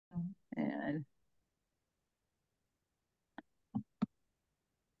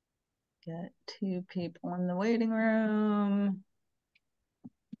Get two people in the waiting room.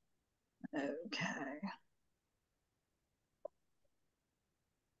 Okay.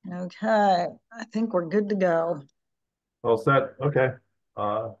 Okay, I think we're good to go. All set. Okay.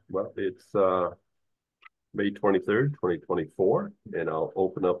 Well, it's May 23rd, 2024, and I'll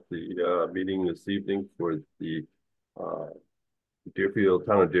open up the meeting this evening for the uh,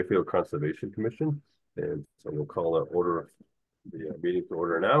 Town of Deerfield Conservation Commission. And so we'll call the meeting to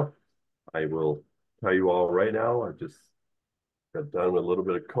order now. I will tell you all right now, I just got done with a little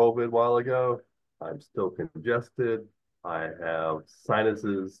bit of COVID a while ago. I'm still congested. I have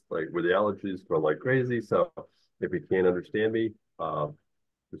sinuses, like with the allergies going like crazy. So if you can't understand me,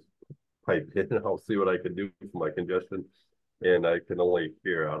 just pipe in and I'll see what I can do for my congestion. And I can only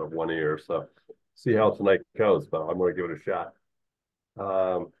hear out of one ear. So see how tonight goes, but I'm going to give it a shot.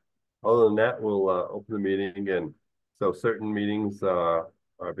 Other than that, we'll open the meeting again. So certain meetings are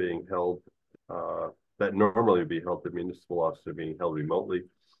being held that normally would be held at municipal office are being held remotely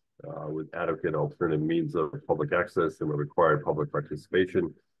with adequate alternative means of public access and with required public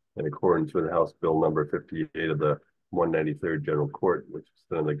participation in accordance with House Bill number 58 of the 193rd General Court, which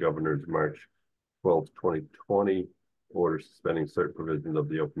is in the Governor's March 12, 2020 order suspending certain provisions of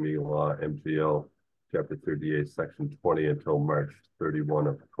the Open Meeting Law, MGL, Chapter 38, Section 20 until March 31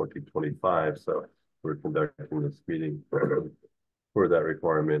 of 2025. So we're conducting this meeting for that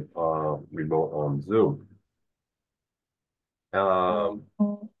requirement remote on Zoom.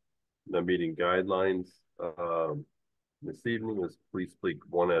 The meeting guidelines this evening is please speak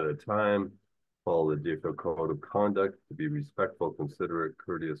one at a time. Follow the Deerfield Code of Conduct to be respectful, considerate,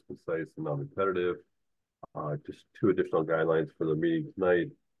 courteous, concise, and non-repetitive. Just two additional guidelines for the meeting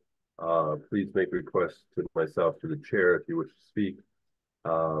tonight. Please make requests to myself, to the chair, if you wish to speak.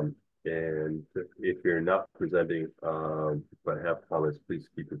 And if you're not presenting but have comments, please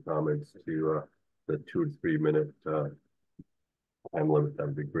keep your comments to the 2 to 3 minute time limit. That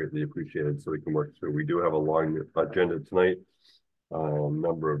would be greatly appreciated so we can work through. We do have a long agenda tonight,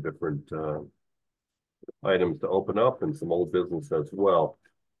 number of different items to open up and some old business as well.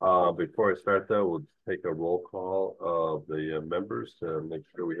 Before I start though, we'll take a roll call of the members to make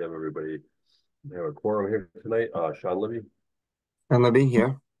sure we have everybody have a quorum here tonight. Sean Libby. Sean Libby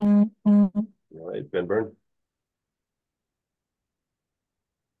here. All right, Ben Byrne.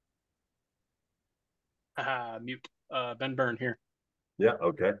 Mute. Ben Byrne here. Yeah,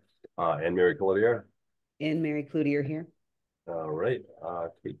 okay. Anne Mary Cloutier. Anne Mary Cloutier here. All right.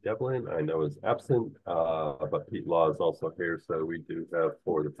 Kate Devlin, I know is absent, but Pete Law is also here. So we do have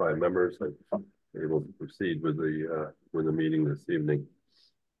 4 to 5 members able to proceed with the meeting this evening.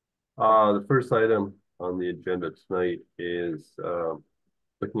 The first item on the agenda tonight is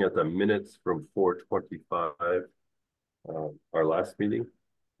looking at the minutes from 4/25, our last meeting.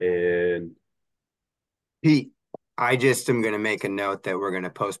 And Pete, I just am going to make a note that we're going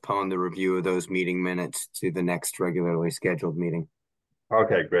to postpone the review of those meeting minutes to the next regularly scheduled meeting.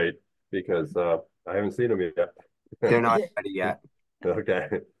 Okay, great, because I haven't seen them yet. They're not ready yet.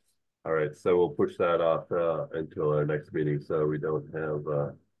 Okay. All right, so we'll push that off until our next meeting, so we don't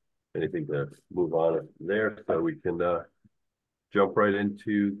have anything to move on there, so we can jump right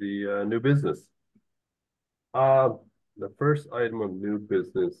into the new business. The first item of new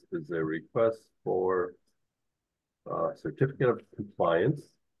business is a request for certificate of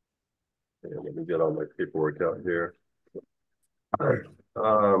compliance. And let me get all my paperwork out here.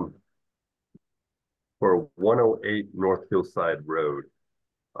 For 108 North Hillside Road.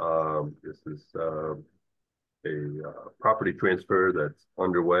 This is a property transfer that's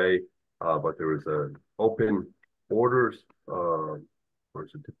underway, but there was an open orders for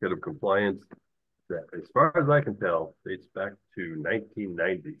certificate of compliance that, as far as I can tell, dates back to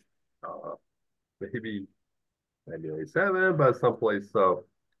 1990, maybe 1997, but someplace so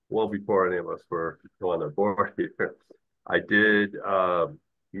well before any of us were on the board here. I did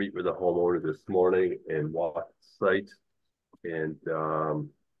meet with a homeowner this morning and walk the site, and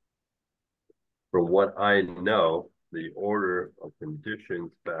from what I know, the order of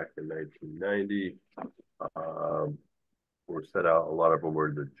conditions back in 1990 were set out. A lot of them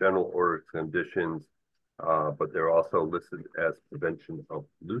were the general order conditions, but they're also listed as prevention of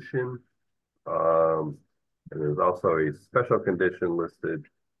pollution. And there's also a special condition listed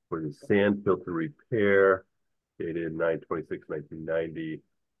for the sand filter repair, dated 9/26/1990,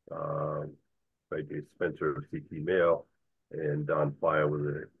 by J. Spencer of CT Mail, and on file with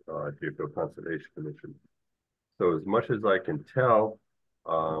the Deerfield Conservation Commission. So as much as I can tell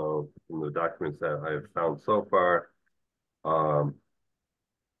from the documents that I have found so far,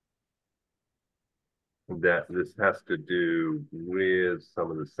 that this has to do with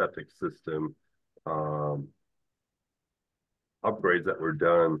some of the septic system upgrades that were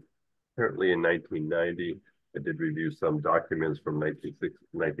done apparently in 1990. I did review some documents from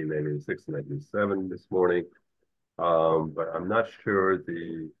 1996 and 1997 this morning. But I'm not sure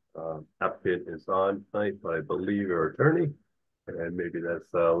the applicant is on tonight, but I believe her attorney, and maybe that's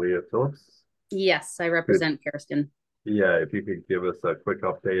Leah Phillips. Yes, I represent Kirsten. Yeah, if you could give us a quick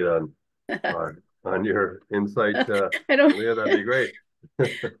update on your insight, I don't Leah, that'd be great.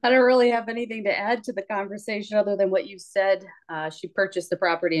 I don't really have anything to add to the conversation other than what you said. She purchased the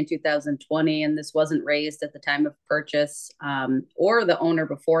property in 2020, and this wasn't raised at the time of purchase, or the owner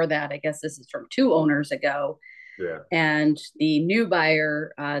before that. I guess this is from 2 owners ago. Yeah. And the new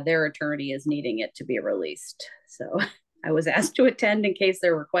buyer, their attorney is needing it to be released. So I was asked to attend in case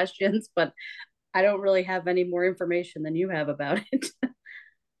there were questions, but I don't really have any more information than you have about it.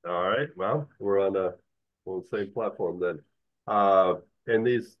 All right. Well, we're on the same platform then. And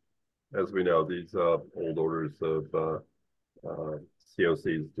these, as we know, these old orders of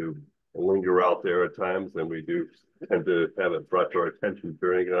COCs do linger out there at times, and we do tend to have it brought to our attention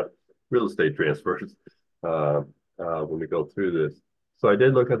during real estate transfers when we go through this. So I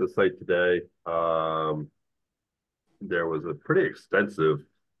did look at the site today. There was a pretty extensive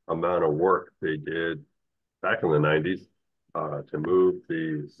amount of work they did back in the 90s to move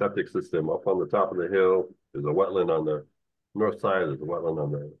the septic system up on the top of the hill. There's a wetland on the north side, there's a wetland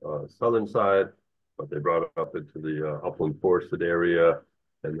on the southern side, but they brought it up into the upland forested area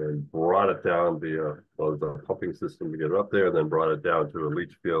and then brought it down via the pumping system to get it up there, and then brought it down to a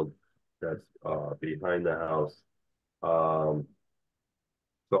leach field that's behind the house. So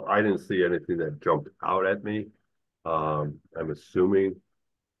I didn't see anything that jumped out at me. I'm assuming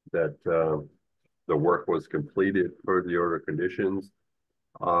that the work was completed per the order conditions.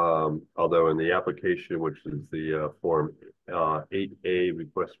 Although in the application, which is the form 8A,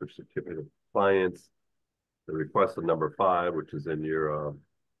 request for certificate of compliance, the request of number 5, which is in your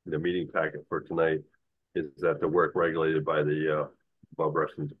the meeting packet for tonight, is that the work regulated by the above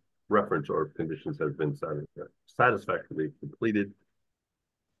reference or conditions has been satisfactorily completed.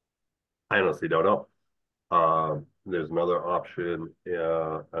 I honestly don't know. There's another option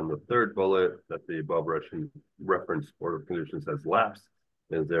on the 3rd bullet that the above reference order of conditions has lapsed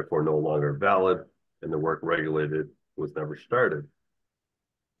and is therefore no longer valid, and the work regulated was never started.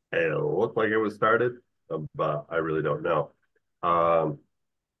 It looked like it was started, but I really don't know.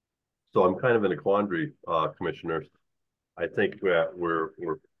 So I'm kind of in a quandary, commissioners. I think that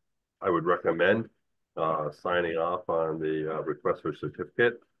I would recommend signing off on the request for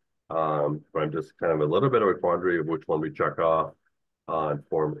certificate. But I'm just kind of a little bit of a quandary of which one we check off on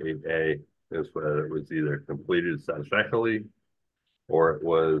Form 8A, is whether it was either completed satisfactorily or it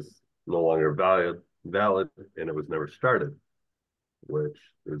was no longer valid and it was never started, which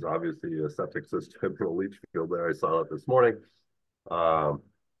is obviously a septic system in a leach field there. I saw it this morning.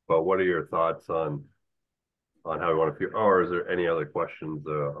 But what are your thoughts on how we want to feel, or is there any other questions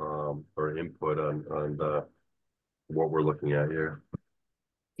or input on what we're looking at here?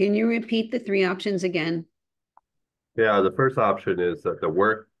 Can you repeat the 3 options again? Yeah, the first option is that the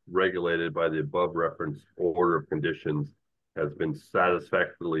work regulated by the above referenced order of conditions has been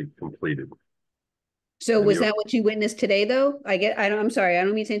satisfactorily completed. So And was you're- that what you witnessed today, though? I'm sorry, I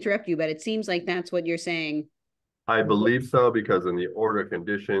don't mean to interrupt you, but it seems like that's what you're saying. I believe so, because in the order of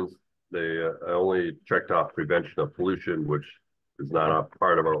conditions, they only checked off prevention of pollution, which is not a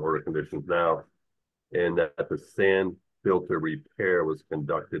part of our order conditions now, and that the sand filter repair was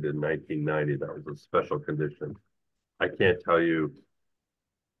conducted in 1990. That was a special condition. I can't tell you,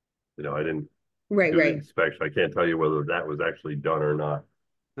 I didn't do the inspection. I can't tell you whether that was actually done or not.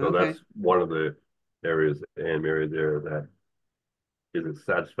 So Okay. that's one of the areas, Anne Mary, there, that is it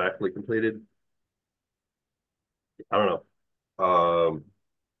satisfactorily completed? I don't know.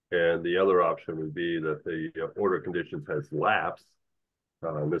 And the other option would be that the order of conditions has lapsed.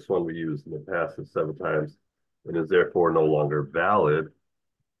 This one we used in the past 7 times and is therefore no longer valid,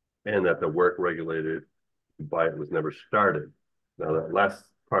 and that the work regulated by it was never started. Now, that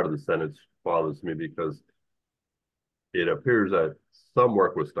last part of the sentence bothers me because it appears that some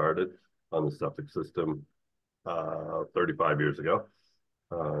work was started on the septic system 35 years ago,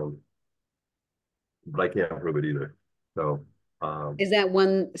 but I can't prove it either. So Is that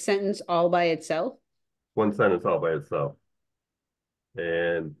one sentence all by itself? one sentence all by itself.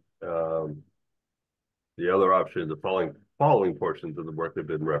 And the other option, the following portions of the work that have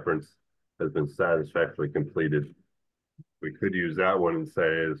been referenced has been satisfactorily completed. We could use that one and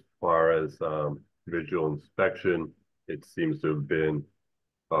say, as far as visual inspection, it seems to have been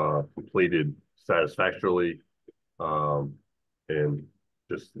completed satisfactorily, and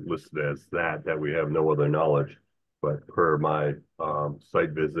just listed as that we have no other knowledge. But per my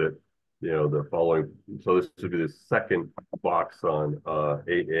site visit, the following, so this would be the second box on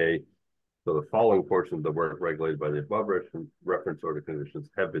 8A. So the following portion of the work regulated by the above reference order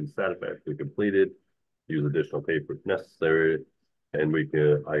conditions have been satisfactorily completed. Use additional paper if necessary, and we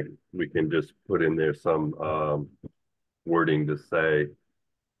can just put in there some wording to say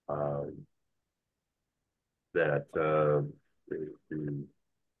that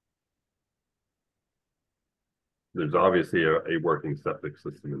there's obviously a working septic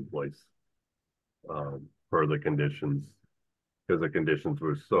system in place per the conditions, because the conditions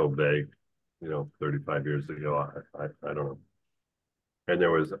were so vague, 35 years ago. I don't know. And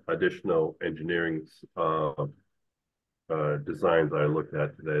there was additional engineering designs I looked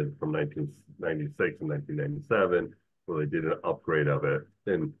at today from 1996 and 1997, where they did an upgrade of it.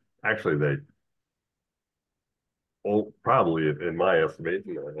 And actually probably in my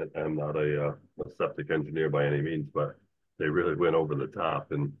estimation, I'm not a septic engineer by any means, but they really went over the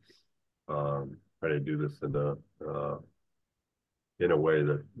top and tried to do this in a way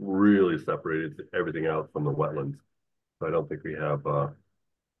that really separated everything out from the wetlands. So I don't think we have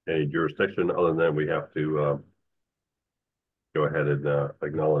any jurisdiction other than we have to go ahead and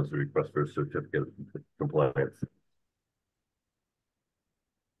acknowledge the request for a certificate of compliance.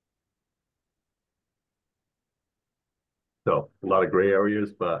 So a lot of gray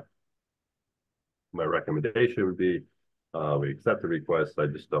areas, but my recommendation would be we accept the request. I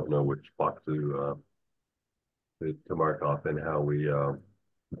just don't know which box to mark off and how we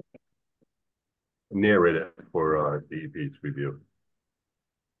narrate it for DEP's review.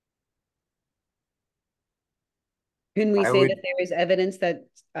 Can we say that there is evidence that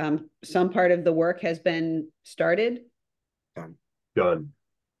some part of the work has been started? Done.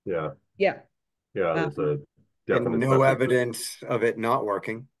 Yeah. Yeah. Yeah, there's a definite no evidence of it not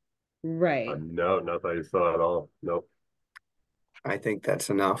working. Right. No, nothing I saw at all. Nope. I think that's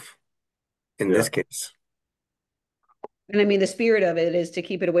enough in this case. And I mean, the spirit of it is to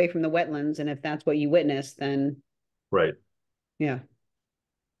keep it away from the wetlands. And if that's what you witnessed, then. Right. Yeah.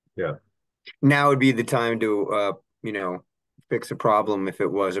 Yeah. Now would be the time to, fix a problem if it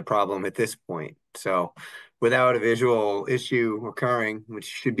was a problem at this point. So without a visual issue occurring, which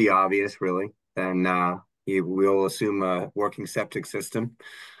should be obvious really, then we'll assume a working septic system.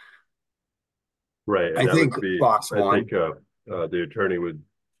 Right. And I think box one. I think the attorney would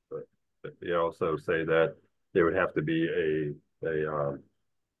also say that there would have to be a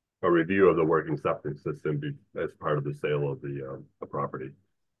review of the working septic system as part of the sale of the property.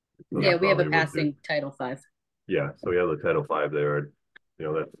 So yeah, we have a passing Title V. Yeah, so we have the Title V there.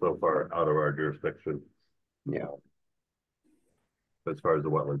 That's so far out of our jurisdiction. Yeah. As far as the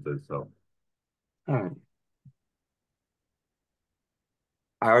wetlands is, so. All right.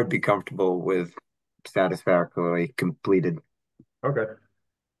 I would be comfortable with satisfactorily completed. Okay.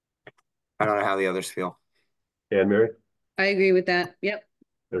 I don't know how the others feel. Anne Mary? I agree with that. Yep.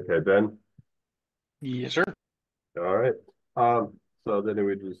 Okay, Ben? Yes, sir. All right. So then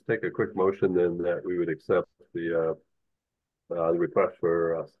we just take a quick motion then that we would accept the request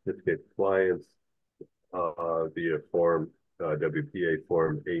for certificate of compliance via form WPA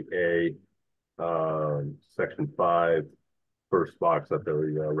form 8A, section 5, first box that the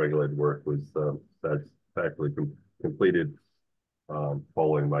regulated work was satisfactorily completed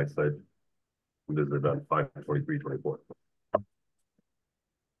following my site visit on 5/23/24.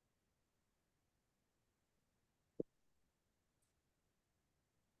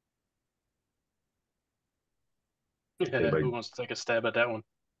 Yeah, Anybody? who wants to take a stab at that one?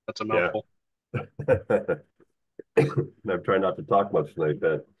 That's a mouthful. I'm trying not to talk much tonight,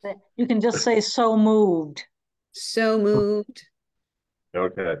 Ben. You can just say so moved. So moved.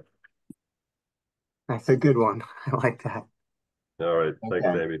 Okay. That's a good one. I like that. All right. Thanks,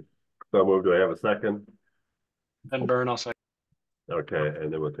 Okay. Amy. So moved. Do I have a second? Ben Burn, I'll say. Okay,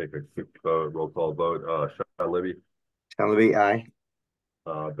 and then we'll take a quick roll call vote. Sean Libby, Shall be aye.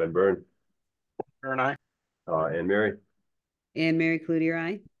 Ben Byrne, Burn, aye. Anne Mary. And Mary Cloutier,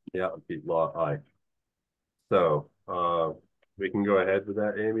 aye. Yeah, Pete Law, aye. So we can go ahead with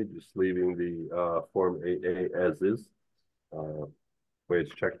that, Amy, just leaving the Form 8A as is. Way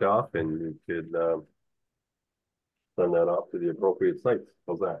it's checked off, and you could send that off to the appropriate sites.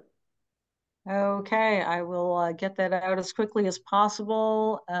 How's that? Okay, I will get that out as quickly as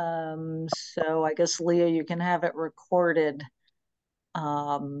possible. So I guess, Leah, you can have it recorded.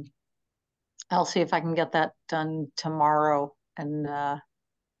 I'll see if I can get that done tomorrow and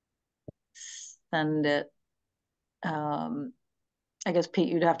send it I guess, Pete,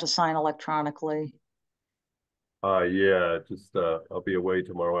 you'd have to sign electronically. Yeah, just I'll be away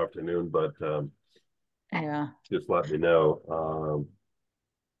tomorrow afternoon, but Yeah. just let me know.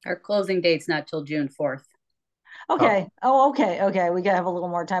 Our closing date's not till June 4th. Okay. Oh, okay. Okay. We gotta have a little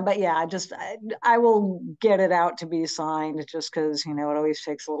more time, but yeah, I will get it out to be signed just because, you know, it always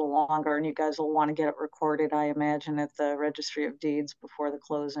takes a little longer and you guys will want to get it recorded, I imagine, at the Registry of Deeds before the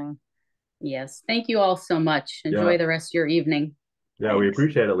closing. Yes. Thank you all so much. Enjoy Yeah. the rest of your evening. Yeah, we Thanks.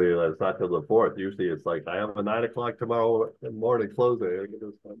 appreciate it, Leila. It's not till the 4th. Usually it's like, I have a 9 o'clock tomorrow morning closing. I get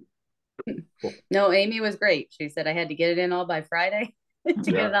this done. Cool. No, Amy was great. She said I had to get it in all by Friday to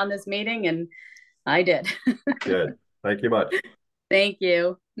get Yeah. it on this meeting, and I did. Good. Thank you much. Thank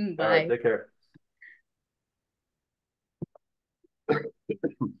you. All right, Bye. take care.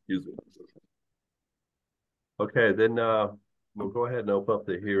 Excuse me. Okay, then we'll go ahead and open up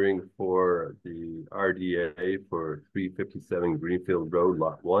the hearing for the RDA for 357 Greenfield Road,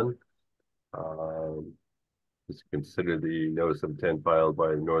 Lot 1. Just consider the notice of intent filed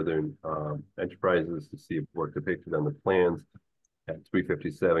by Northern Enterprises to see if work depicted on the plans at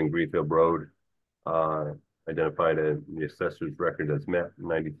 357 Greenfield Road, identified in the assessor's record as map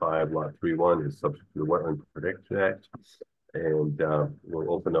 95 lot 31 is subject to the Wetland Protection Act. And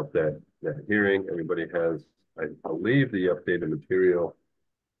we'll open up that hearing. Everybody has, I believe, the updated material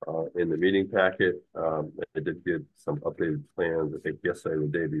in the meeting packet. I did get some updated plans, I think yesterday or the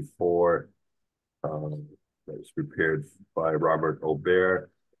day before. That was prepared by Robert Aubert.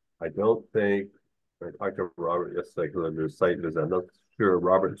 I don't think, I talked to Robert yesterday because of their site visit. I'm not sure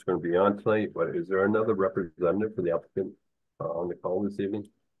Robert's going to be on tonight, but is there another representative for the applicant on the call this evening?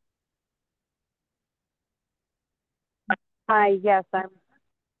 Hi, yes,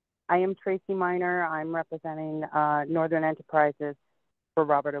 I am Tracy Miner. I'm representing Northern Enterprises for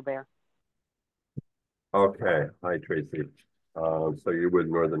Robert Aubert. Okay, hi Tracy. So you're with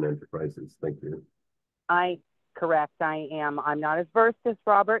Northern Enterprises, thank you. Correct, I am. I'm not as versed as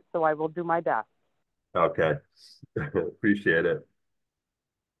Robert, so I will do my best. Okay, appreciate it.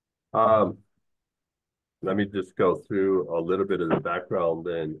 Let me just go through a little bit of the background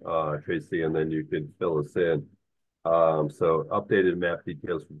then, Tracy, and then you can fill us in. So updated map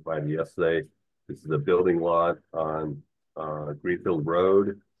details provided yesterday. This is a building lot on Greenfield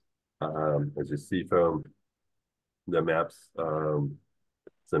Road. As you see from the maps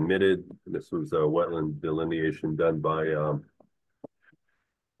submitted, this was a wetland delineation done by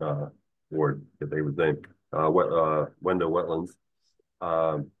Ward, if they would think, Wendell Wetlands.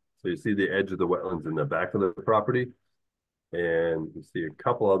 So you see the edge of the wetlands in the back of the property, and you see a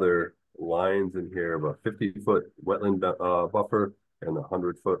couple other lines in here of a 50-foot wetland buffer and a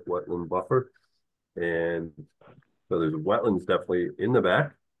 100-foot wetland buffer. And so there's wetlands definitely in the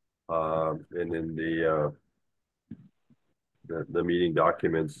back, and in the meeting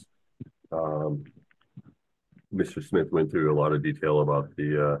documents, Mr. Smith went through a lot of detail about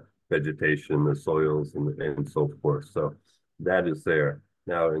the vegetation, the soils, and so forth. So that is there.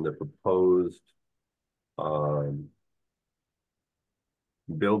 Now in the proposed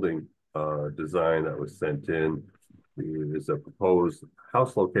building design that was sent in, is a proposed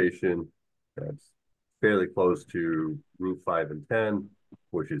house location that's fairly close to Route 5 and 10,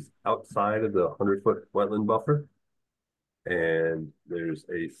 which is outside of the 100-foot wetland buffer. And there's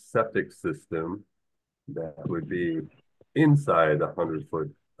a septic system that would be inside the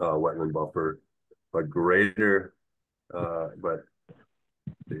 100-foot wetland buffer, but greater, but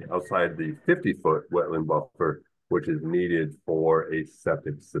outside the 50-foot wetland buffer, which is needed for a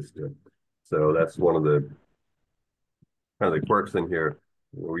septic system. So that's one of the kind of the quirks in here.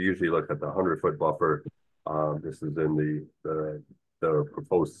 We usually look at the 100-foot buffer. This is in the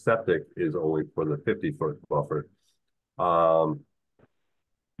proposed septic is only for the 50-foot buffer.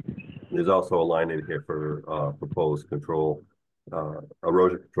 There's also a line in here for proposed control,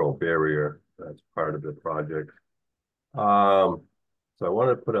 erosion control barrier. That's part of the project. So I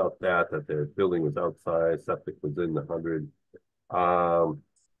want to put out that the building was outside, septic was in the 100.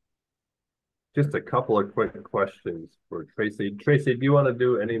 Just a couple of quick questions for Tracy. Tracy, do you want to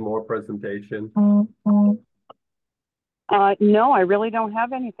do any more presentation? No, I really don't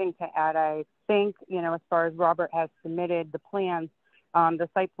have anything to add. I think, as far as Robert has submitted the plans, the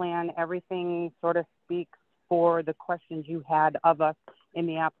site plan, everything sort of speaks for the questions you had of us in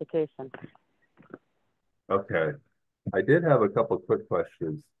the application. Okay. I did have a couple of quick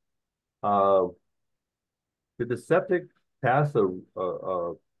questions. Did the septic pass a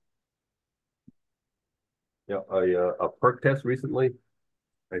perk test recently?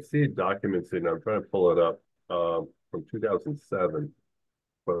 I see documents in, I'm trying to pull it up, from 2007,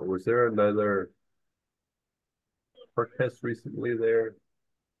 but was there another perk test recently there?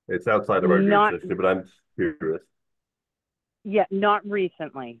 It's outside of our Not- jurisdiction, but I'm curious. Yeah, not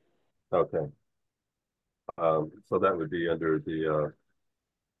recently. Okay. So that would be under the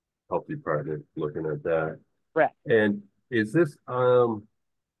health department looking at that. Correct. And is this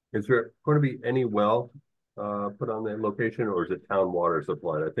is there going to be any well put on that location, or is it town water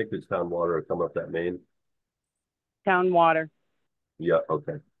supplied? I think it's town water come up that main. Town water. Yeah,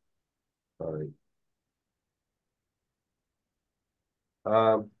 okay. All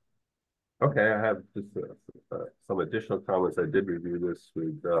right. Okay, I have just some additional comments. I did review this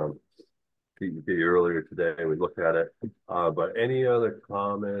with PEP earlier today. We looked at it. But any other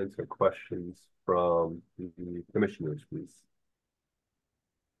comments or questions from the commissioners, please?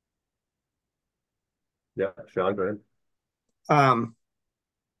 Yeah, Sean, go ahead.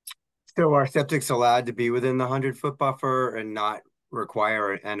 So are septic's allowed to be within the 100-foot buffer and not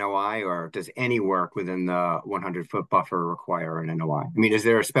require an NOI, or does any work within the 100-foot buffer require an NOI? I mean, is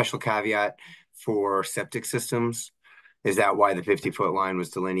there a special caveat for septic systems? Is that why the 50-foot line was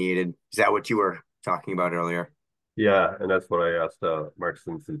delineated? Is that what you were talking about earlier? Yeah, and that's what I asked Mark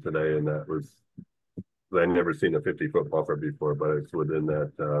Simpson today, and that was, I'd never seen a 50-foot buffer before, but it's within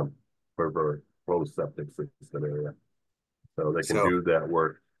that proposed septic system area. So they can do that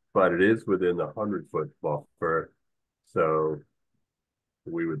work, but it is within the 100-foot buffer. So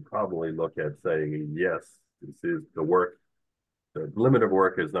we would probably look at saying, yes, this is the work. The limit of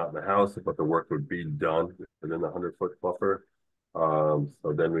work is not in the house, but the work would be done within the 100-foot buffer. So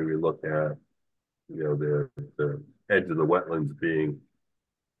then we would look at, the edge of the wetlands being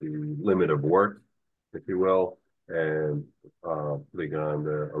the limit of work, if you will, and putting on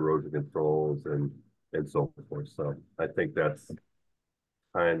the erosion controls and so forth. So I think that's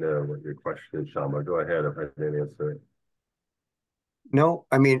kind of what your question is, Shama. Go ahead if I didn't answer it. No,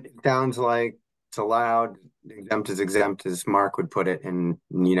 I mean, it sounds like it's allowed, exempt as Mark would put it, and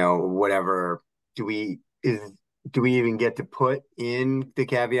whatever. Do we even get to put in the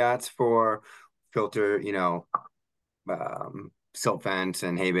caveats for filter, silt fence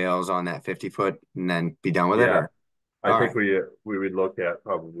and hay bales on that 50-foot and then be done with it? Or? I think we would look at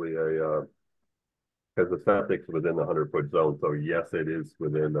probably because the septic's within the 100-foot zone, so yes, it is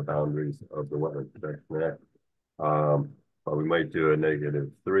within the boundaries of the Wetland Protection Act. But we might do a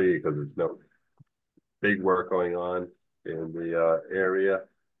 -3 because there's no big work going on in the area,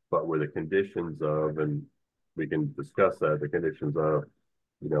 but where the conditions of, and we can discuss that, the conditions of,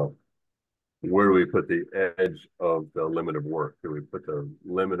 where do we put the edge of the limit of work? Do we put the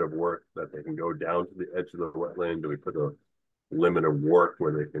limit of work that they can go down to the edge of the wetland? Do we put a limit of work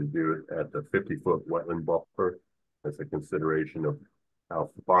where they can do it at the 50-foot wetland buffer? That's a consideration of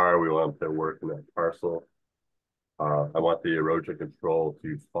how far we want their work in that parcel. I want the erosion control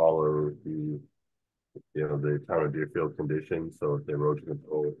to follow the town of Deerfield conditions. So if the erosion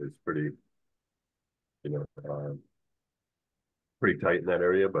control is pretty, pretty tight in that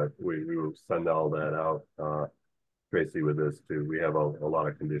area, but we will send all that out. Tracy, with this too, we have a lot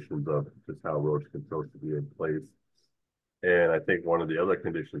of conditions of just how erosion control should be in place. And I think one of the other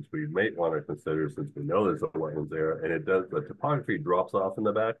conditions we might want to consider, since we know there's a wetlands there, and it does, the topography drops off in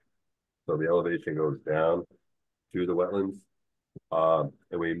the back, so the elevation goes down to the wetlands.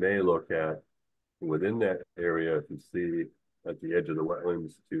 And we may look at within that area, if you see at the edge of the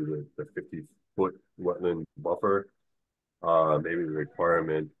wetlands to the 50-foot wetland buffer, maybe the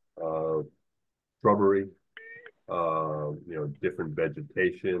requirement of shrubbery, different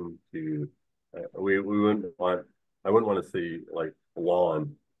vegetation to, we wouldn't want, I wouldn't want to see like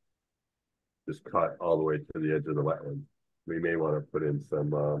lawn just cut all the way to the edge of the wetland. We may want to put in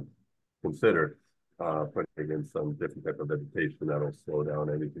some, consider putting in some different type of vegetation that'll slow down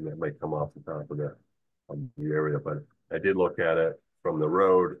anything that might come off the top of the area. But I did look at it from the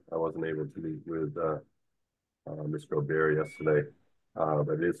road. I wasn't able to meet with Mr. O'Berry yesterday,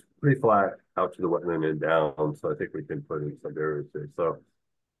 but it is pretty flat out to the wetland and down. So I think we can put in some areas there. So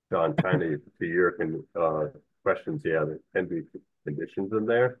John, kind of to your questions, yeah, there can be conditions in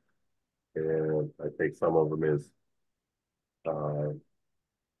there. And I think some of them is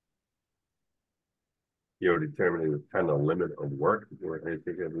determining the kind of limit of work where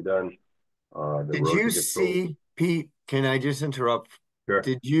anything can be done. Did you see, Pete, can I just interrupt? Sure.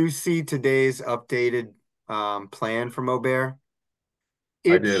 Did you see today's updated plan from Aubert? I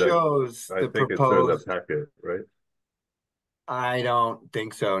It did. shows I the think proposed. it's in the packet, right? I don't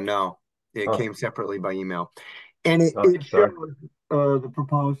think so, no. It Oh. came separately by email. And it Sorry. shows the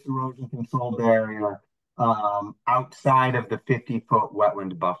proposed erosion control area outside of the 50-foot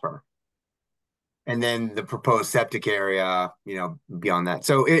wetland buffer. And then the proposed septic area, beyond that.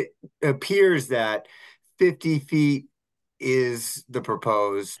 So it appears that 50 feet is the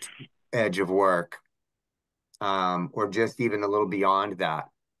proposed edge of work, or just even a little beyond that.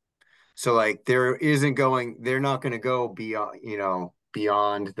 So like they're not going to go beyond,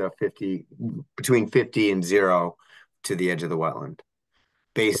 beyond the 50, between 50 and 0 to the edge of the wetland,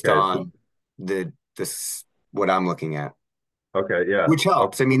 based Okay, on this what I'm looking at. Okay, yeah. Which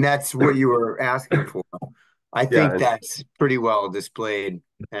helps. Okay. I mean, that's what you were asking for. I think and- that's pretty well displayed,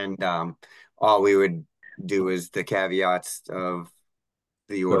 and all we would do is the caveats of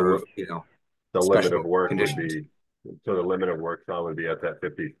the order of, the limit of special work conditions. would be, so the limit of work, Sean, would be at that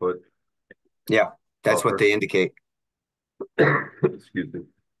 50 foot. Yeah, that's what buffer. they indicate. Excuse me.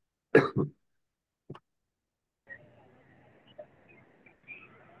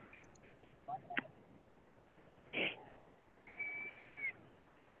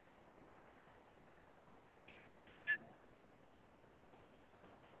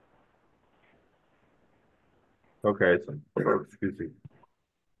 Okay, so, excuse me.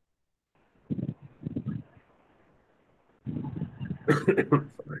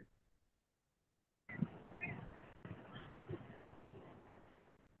 Sorry.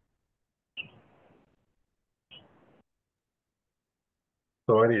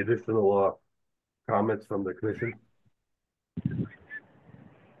 So any additional comments from the commission?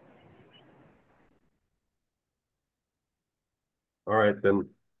 All right, then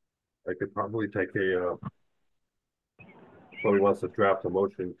I could probably take somebody wants to draft a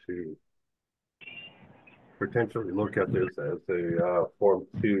motion to potentially look at this as a Form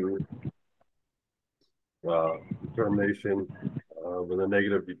 2 determination with a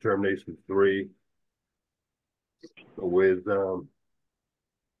negative determination 3 with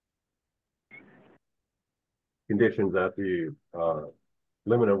conditions that the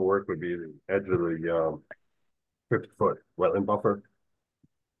limit of work would be the edge of the 50-foot wetland buffer,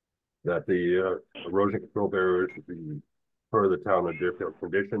 that the erosion control barriers should be per the town of Deerfield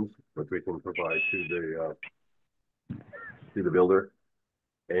conditions, which we can provide to the builder.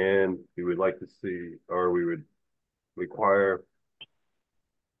 And we would like to see, or we would require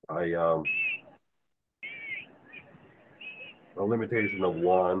a limitation of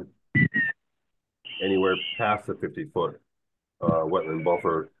 1 anywhere past the 50-foot wetland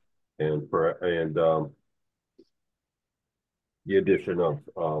buffer, and the addition of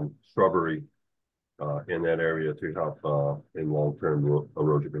shrubbery in that area to help in long-term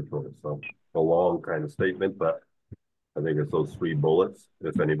erosion control. So a long kind of statement, but I think it's those 3 bullets.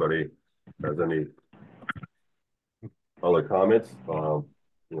 If anybody has any other comments, or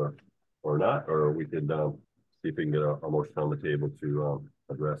not, or we could see if we can get a motion on the table to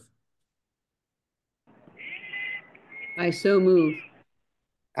address. I so move.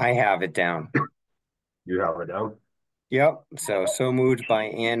 I have it down. You have it down? Yep. So moved by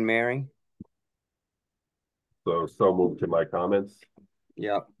Anne Mary. So moved to my comments.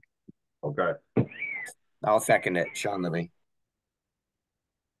 Yep. Okay. I'll second it, Sean Libby.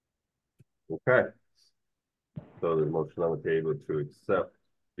 Okay. So there's a motion on the table to accept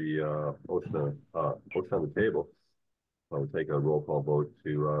the motion on the table. I'll take a roll call vote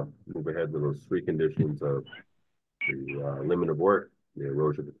to move ahead with those 3 conditions of the limit of work, the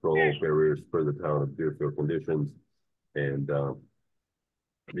erosion control barriers per the town of Deerfield conditions, and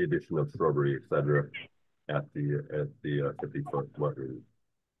the addition of shrubbery, etc., at the 50-foot wetland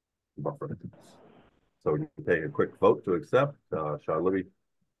buffer. So we can take a quick vote to accept. Sean Libby.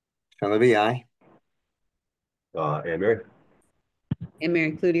 Sean Libby, aye. Anne Mary. Anne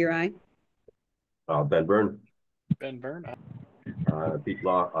Mary Cloutier, aye. Ben Byrne. Ben Byrne. Pete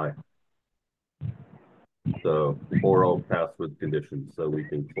Law, aye. So 4-0 passed with conditions, so we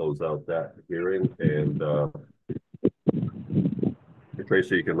can close out that hearing. And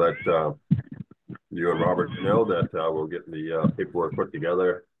Tracy, you can let you and Robert know that we'll get the paperwork put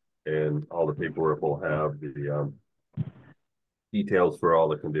together, and all the paperwork will have the details for all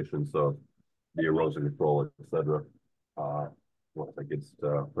the conditions of the erosion control, etc. Once it gets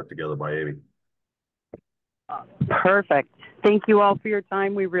put together by Amy. Perfect. Thank you all for your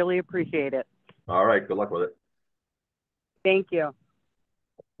time. We really appreciate it. All right. Good luck with it. Thank you.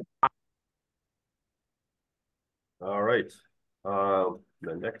 All right. The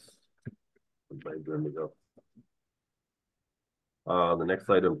next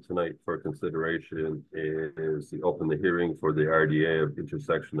item tonight for consideration is to open the hearing for the RDA of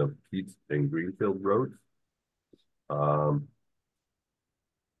intersection of Keats and Greenfield Roads.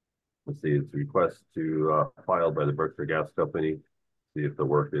 Let's see, it's a request to filed by the Berkshire Gas Company. See if the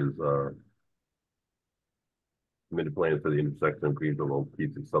work is submitted plan for the intersection of Greenfield and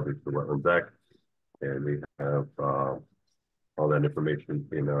Keats is subject to the Wetlands Act. And we have all that information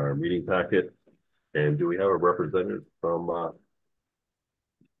in our meeting packet. And do we have a representative from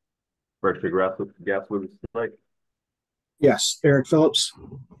Berkshire Gas with us tonight? Yes, Eric Phillips.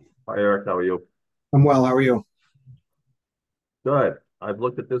 Hi, Eric. How are you? I'm well. How are you? Good. I've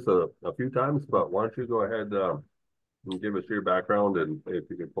looked at this a few times, but why don't you go ahead and give us your background, and if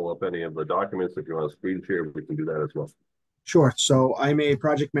you can pull up any of the documents, if you want to screen share, we can do that as well. Sure. So I'm a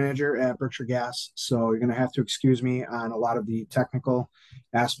project manager at Berkshire Gas. So you're going to have to excuse me on a lot of the technical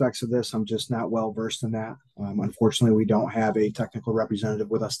aspects of this. I'm just not well versed in that. Unfortunately, we don't have a technical representative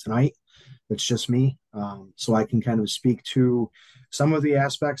with us tonight. It's just me. So I can kind of speak to some of the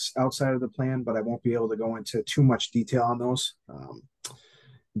aspects outside of the plan, but I won't be able to go into too much detail on those.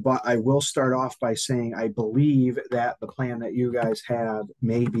 But I will start off by saying I believe that the plan that you guys have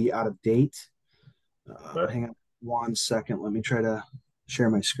may be out of date. Hang on 1 second. Let me try to share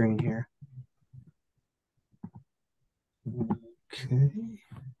my screen here. Okay.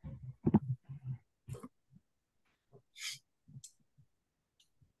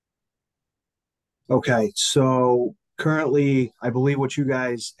 Okay, so currently, I believe what you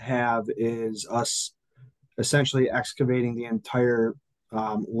guys have is us essentially excavating the entire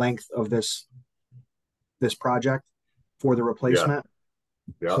length of this project for the replacement.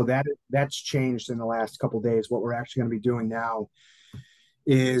 Yeah. So that's changed in the last couple of days. What we're actually going to be doing now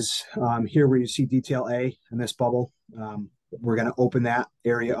is here where you see detail A in this bubble. We're going to open that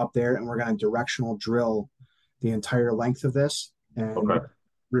area up there, and we're going to directional drill the entire length of this and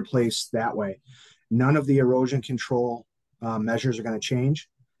replace that way. None of the erosion control measures are going to change.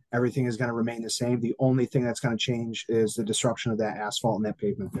 Everything is going to remain the same. The only thing that's going to change is the disruption of that asphalt and that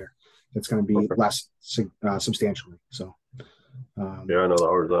pavement there. It's going to be less substantially. So, yeah, I know the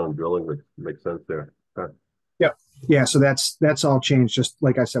horizontal drilling would make sense there. Okay. Yep. Yeah. So that's all changed, just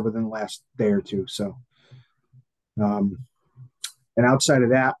like I said, within the last day or two. So, and outside of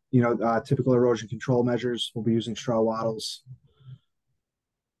that, typical erosion control measures, we'll be using straw wattles.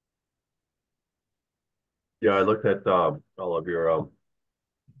 Yeah, I looked at all of your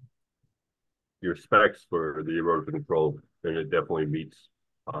specs for the erosion control, and it definitely meets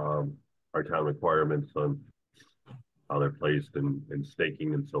our town requirements on how they're placed and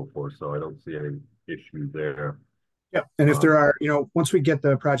staking and so forth. So I don't see any issues there. Yeah, and if there are, once we get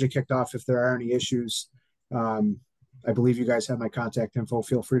the project kicked off, if there are any issues, I believe you guys have my contact info.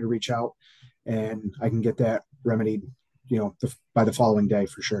 Feel free to reach out, and I can get that remedied, by the following day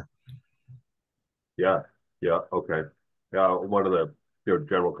for sure. Yeah. Yeah. Okay. Yeah. One of the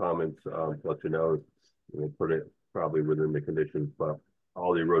general comments, let you know, put it probably within the conditions, but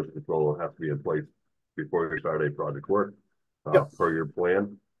all the erosion control will have to be in place before you start a project work per your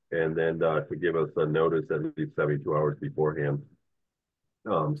plan, and then to give us a notice at least 72 hours beforehand,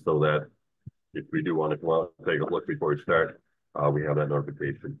 so that if we do want to come out and take a look before we start, we have that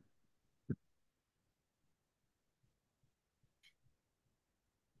notification.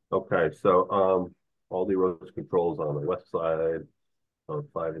 Okay, so all the erosion controls on the west side of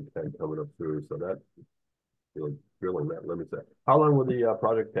 5 and 10 coming up through, so that drilling that limits that. How long will the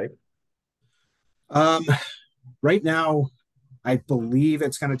project take? Right now, I believe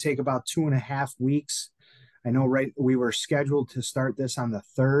it's going to take about 2.5 weeks. I know we were scheduled to start this on the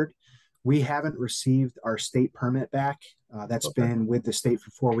 3rd. We haven't received our state permit back. That's been with the state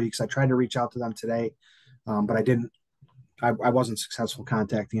for 4 weeks. I tried to reach out to them today, but I wasn't successful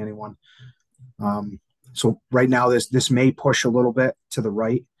contacting anyone. So right now this may push a little bit to the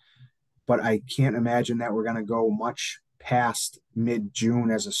right, but I can't imagine that we're going to go much past mid-June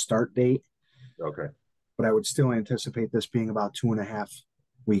as a start date. Okay. But I would still anticipate this being about 2.5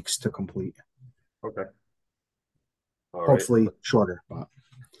 weeks to complete. Okay. All Hopefully right. shorter, but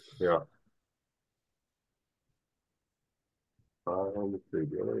yeah. Let's see.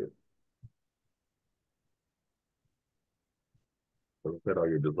 Look at all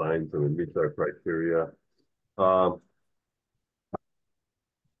your designs and it meets our criteria.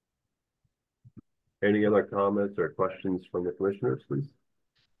 Any other comments or questions from the commissioners, please?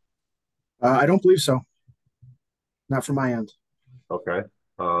 I don't believe so. Not from my end. Okay.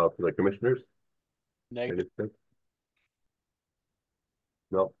 For the commissioners? Negative. Anything?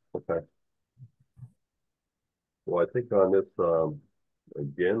 No. Okay. Well, I think on this,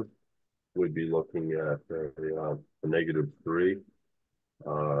 again, we'd be looking at a -3,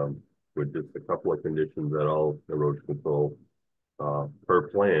 with just a couple of conditions that all erosion control per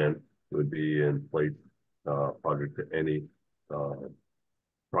plan would be in place project to any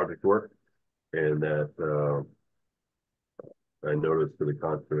project work, and that I noticed to the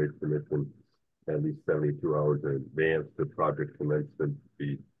Conservation Commission at least 72 hours in advance the project commencement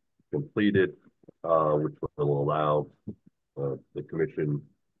be completed, which will allow the commission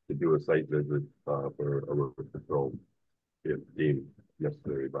to do a site visit, for erosion control if deemed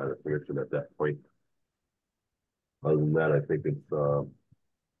necessary by the commission at that point. Other than that, I think it's,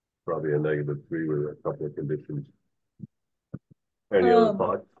 probably a -3 with a couple of conditions. Any other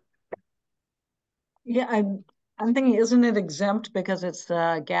thoughts? Yeah, I'm thinking, isn't it exempt because it's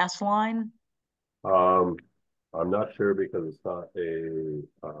the gas line? I'm not sure because it's not a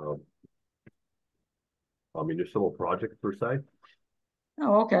municipal project per se.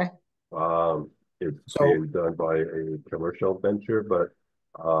 Oh, okay. It's So- being done by a commercial venture, but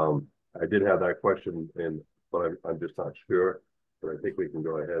I did have that question, but I'm just not sure. But I think we can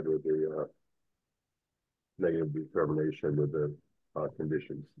go ahead with the negative determination with the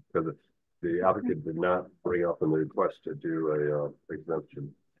conditions, because the applicant did not bring up in the request to do a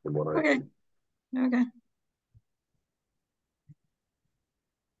exemption from what I Okay. see. Okay.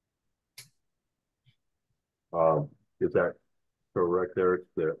 Is that correct, Eric,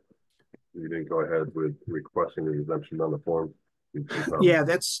 that you didn't go ahead with requesting the exemption on the form? Yeah,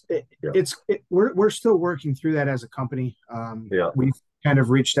 that's it. Yeah. We're still working through that as a company. Yeah. We've kind of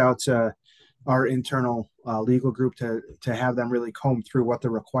reached out to our internal legal group to have them really comb through what the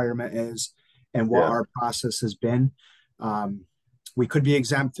requirement is and what Yeah. our process has been. We could be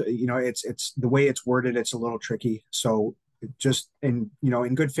exempt. You know, it's the way it's worded. It's a little tricky. So just in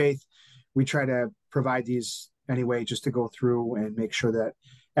good faith, we try to provide these anyway, just to go through and make sure that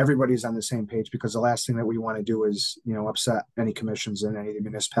everybody's on the same page, because the last thing that we want to do is, upset any commissions in any of the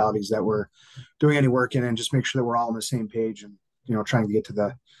municipalities that we're doing any work in, and just make sure that we're all on the same page and, trying to get to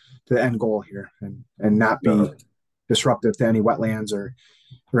the end goal here and not be disruptive to any wetlands or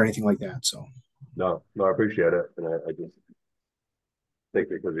anything like that. So. No, I appreciate it. And I just think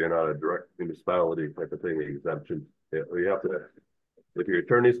because you're not a direct municipality type of thing, the exemption, we have to, if your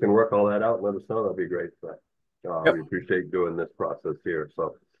attorneys can work all that out and let us know, that'd be great. But Yep. we appreciate doing this process here.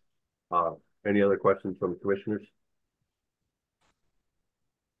 So any other questions from commissioners?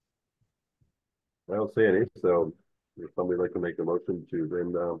 I don't see any. So if somebody would like to make a motion to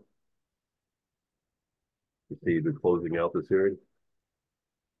then proceed with closing out this hearing.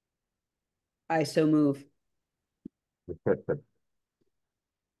 I so move.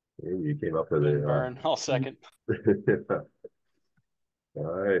 You came up with Ben a Byrne, I'll second. all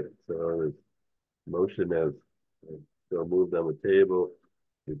right, so this motion has so moved on the table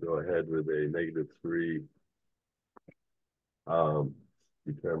to go ahead with a -3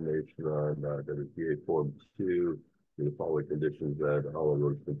 determination on WPA Form 2 to the following conditions: that all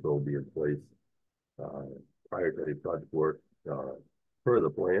erosion control be in place prior to any project work per the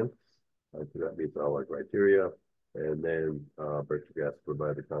plan. So that meets all our criteria. And then Berkshire Gas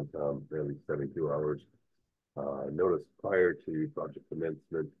provide the Concom at least 72 hours notice prior to project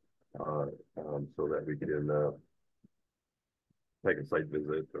commencement, so that we can take a site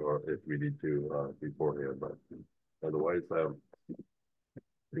visit, or if we need to beforehand. But otherwise,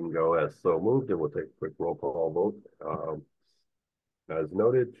 we can go as so moved, and we'll take a quick roll call vote. As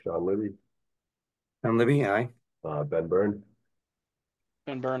noted, Sean Libby. Sean Libby, aye. Ben Byrne.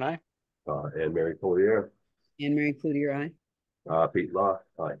 Ben Byrne, aye. And Mary Collier. Anne Mary Cloutier, aye. Pete Law,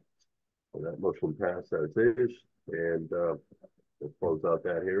 aye. So that motion passed as is, and we'll close out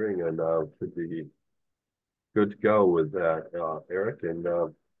that hearing, and should be good to go with that, Eric. And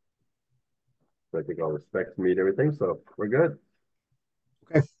I think all respects meet everything, so we're good.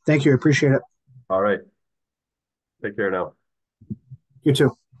 Okay, thank you. I appreciate it. All right. Take care now. You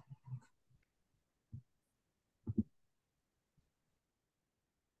too.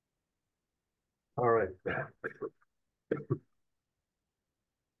 All right.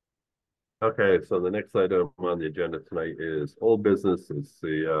 Okay, so the next item on the agenda tonight is old business. It's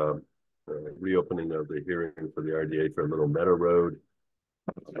the reopening of the hearing for the RDA for Little Meadow Road.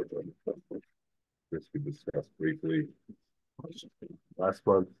 This we discussed briefly last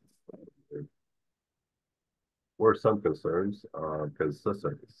month. There were some concerns because this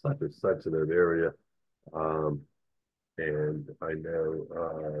is such a sensitive area. And I know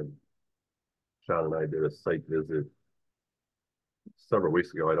Sean and I did a site visit several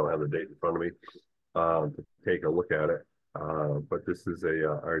weeks ago. I don't have the date in front of me to take a look at it. But this is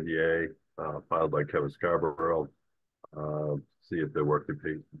a RDA filed by Kevin Scarborough. See if the work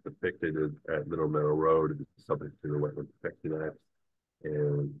depicted at Little Meadow Road is subject to the Wetland Protection Act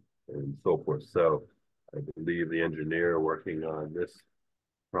and so forth. So I believe the engineer working on this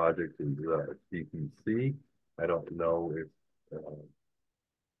project is DPC. I don't know if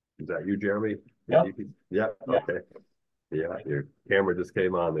is that you, Jeremy? Yeah. Yeah. Okay. Yeah, your camera just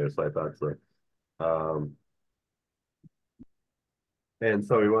came on there, so I thought so. And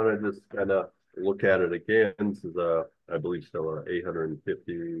so we want to just kind of look at it again. This is a I believe still a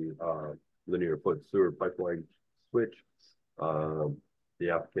 850 linear foot sewer pipeline switch. The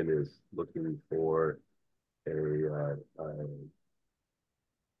applicant is looking for a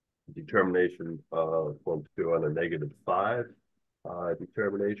determination of Form 2 on a -5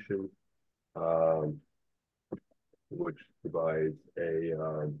 determination, which provides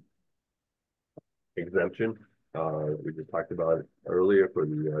a exemption. We just talked about it earlier for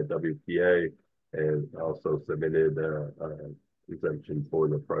the WPA, and also submitted exemption for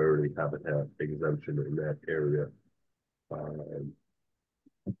the priority habitat exemption in that area.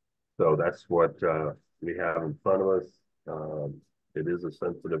 So that's what we have in front of us. It is a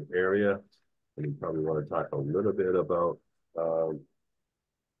sensitive area, and you probably want to talk a little bit about,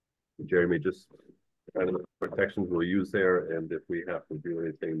 Jeremy, just kind of the protections we'll use there, and if we have to do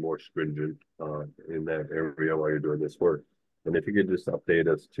anything more stringent in that area while you're doing this work. And if you could just update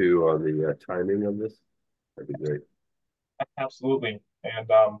us too on the timing of this, that'd be great. Absolutely. And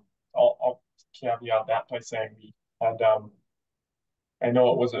I'll caveat that by saying we had, I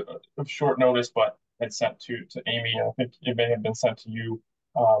know it was a short notice, but it's sent to Amy, and I think it may have been sent to you,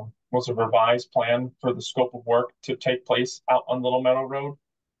 was a revised plan for the scope of work to take place out on Little Meadow Road.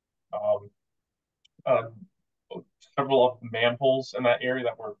 Several of the manholes in that area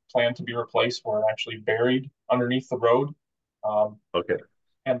that were planned to be replaced were actually buried underneath the road. Okay.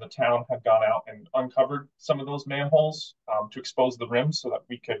 And the town had gone out and uncovered some of those manholes to expose the rims so that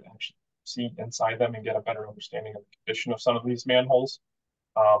we could actually see inside them and get a better understanding of the condition of some of these manholes.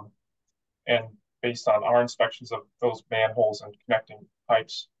 And based on our inspections of those manholes and connecting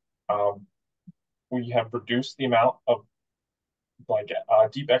pipes, we have reduced the amount of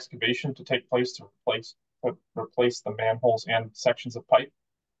deep excavation to take place to replace the manholes and sections of pipe.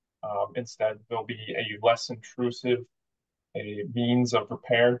 Instead, there'll be a less intrusive means of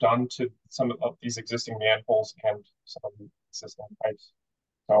repair done to some of these existing manholes and some of the existing pipes.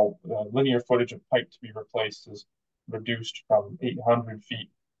 So the linear footage of pipe to be replaced is reduced from 800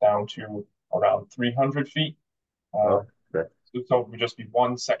 feet down to around 300 feet. So it would just be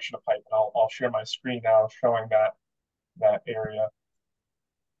one section of pipe, and I'll share my screen now showing that area.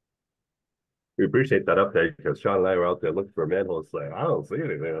 We appreciate that update, because Sean and I were out there looking for manholes, like, I don't see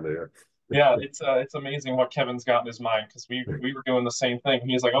anything on there. Yeah, it's amazing what Kevin's got in his mind, because we were doing the same thing.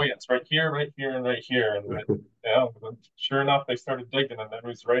 He's like, oh yeah, it's right here, and right here, and yeah, sure enough, they started digging, and it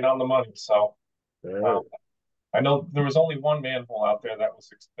was right on the money. So I know there was only one manhole out there that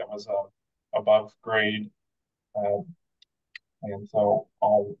was above grade, and so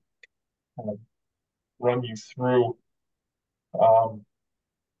I'll kind of run you through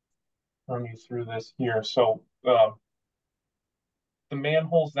this here. So the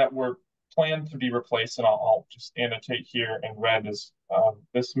manholes that were planned to be replaced, and I'll just annotate here in red, is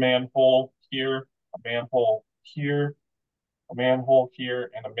this manhole here, a manhole here, a manhole here,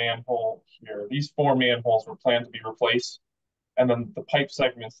 and a manhole here. These 4 manholes were planned to be replaced, and then the pipe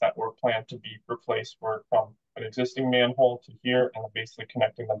segments that were planned to be replaced were from an existing manhole to here, and basically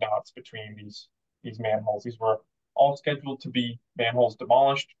connecting the dots between these manholes. These were all scheduled to be manholes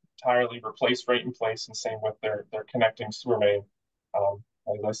demolished, entirely replaced right in place, and same with their connecting sewer main.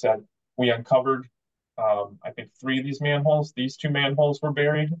 As I said, we uncovered, I think, 3 of these manholes. These 2 manholes were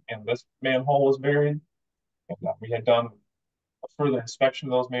buried, and this manhole was buried. And we had done a further inspection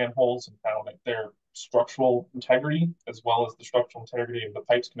of those manholes and found that their structural integrity, as well as the structural integrity of the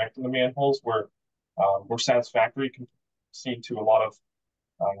pipes connecting the manholes, were satisfactory, seen to a lot of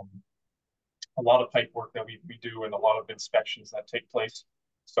pipe work that we do, and a lot of inspections that take place.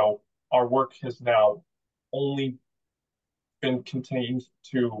 So our work has now only been contained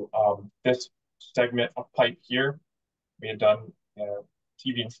to this segment of pipe here. We had done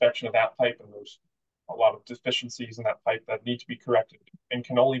TV inspection of that pipe, and there's a lot of deficiencies in that pipe that need to be corrected, and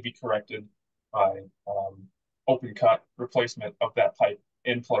can only be corrected by open cut replacement of that pipe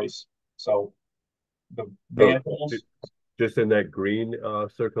in place. So the manholes, just in that green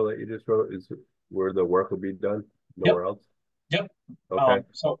circle that you just wrote, is where the work will be done, nowhere else? Yep. Okay.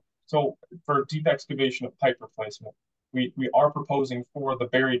 So for deep excavation of pipe replacement, we are proposing for the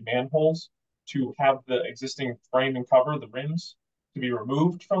buried manholes to have the existing frame and cover, the rims, to be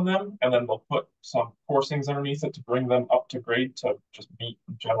removed from them, and then they'll put some coursings underneath it to bring them up to grade to just meet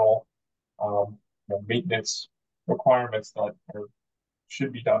general maintenance requirements that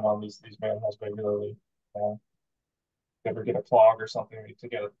should be done on these manholes regularly. Ever get a clog or something, to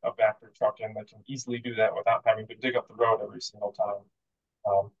get a Vector truck in that can easily do that without having to dig up the road every single time.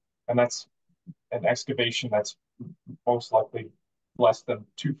 And that's an excavation that's most likely less than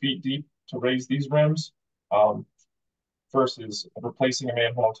 2 feet deep to raise these rims, versus replacing a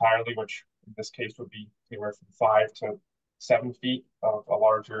manhole entirely, which in this case would be anywhere from 5 to 7 feet of a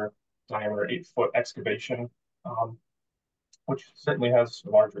larger diameter 8-foot excavation, which certainly has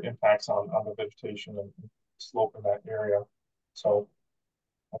larger impacts on the vegetation and slope in that area. So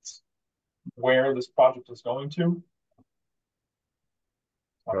that's where this project is going to.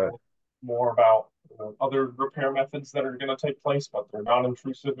 Right. More about the other repair methods that are going to take place, but they're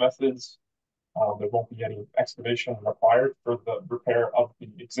non-intrusive methods. There won't be any excavation required for the repair of the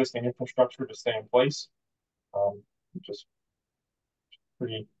existing infrastructure to stay in place, which is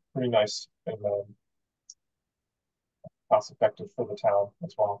pretty nice and cost effective for the town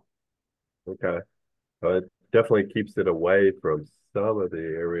as well. Okay. But it definitely keeps it away from some of the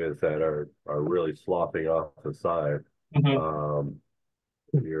areas that are really sloughing off the side.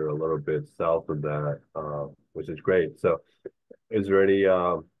 You're a little bit south of that, which is great. So is there any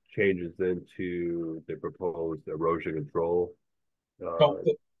changes into the proposed erosion control? So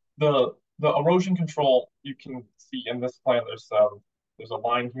the erosion control, you can see in this plan, there's a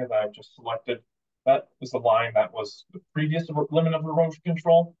line here that I've just selected. That is the line that was the previous limit of erosion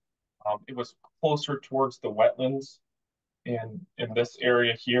control. It was closer towards the wetlands in this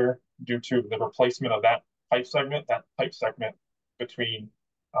area here due to the replacement of that pipe segment. That pipe segment between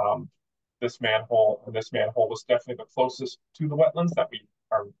this manhole and this manhole was definitely the closest to the wetlands that we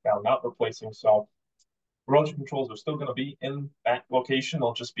are now not replacing. So erosion controls are still going to be in that location.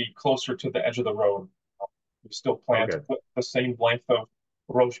 They'll just be closer to the edge of the road. We still plan to put the same length of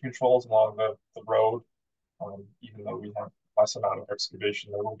erosion controls along the road, even though we have less amount of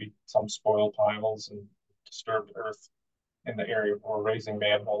excavation. There will be some spoil piles and disturbed earth in the area where we're raising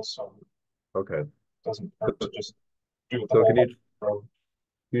manholes. So it doesn't hurt to just do the whole road.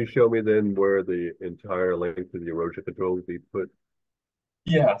 Can you show me then where the entire length of the erosion control will be put?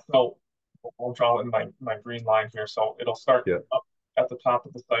 Yeah, so we'll draw in my green line here. So it'll start up at the top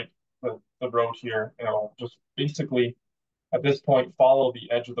of the site, the road here, and it'll just basically at this point follow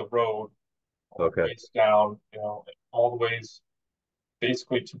the edge of the road, ways down, all the ways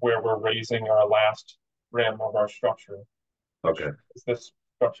basically to where we're raising our last rim of our structure. Is this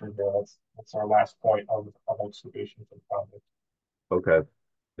structure here? That's our last point of excavation for the project. Okay.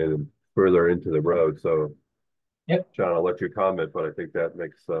 And further into the road. So, John, I'll let you comment, but I think that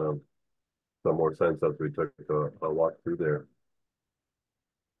makes some more sense as we took a walk through there.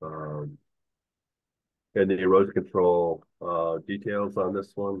 And the erosion control details on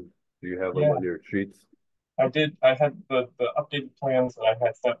this one, do you have them on your sheets? I did. I had the updated plans that I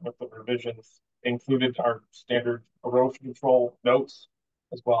had sent with the revisions included our standard erosion control notes,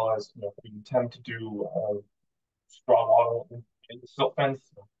 as well as we intend to do straw wattle in the silt fence.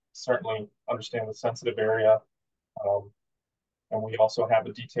 Certainly understand the sensitive area, and we also have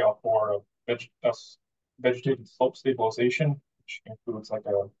a detail for vegetated slope stabilization, which includes like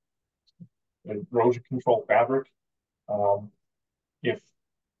an erosion control fabric. If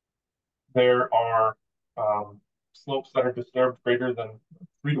there are slopes that are disturbed greater than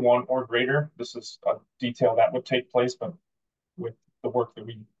 3 to 1 or greater, this is a detail that would take place, but with the work that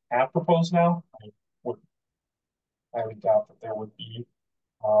we have proposed now, I would highly doubt that there would be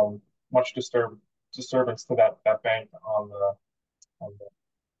much disturbance to that bank on the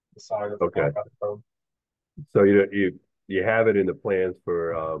side of the road. So you have it in the plans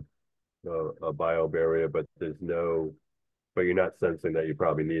for a biome area, but but you're not sensing that you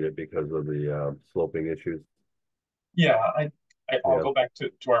probably need it because of the sloping issues. Yeah, I'll go back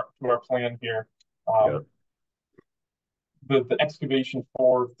to our plan here. The excavation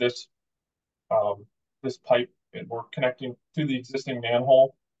for this this pipe, and we're connecting to the existing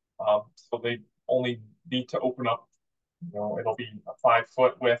manhole, so they only need to open up. It'll be a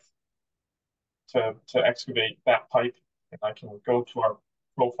 5-foot width to excavate that pipe, and I can go to our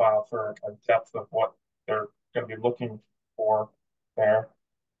profile for a depth of what they're going to be looking for there.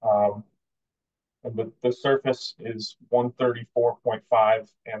 And the surface is 134.5,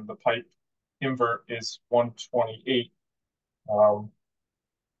 and the pipe invert is 128.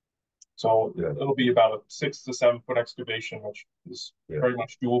 So it'll be about a 6 to 7 foot excavation, which is very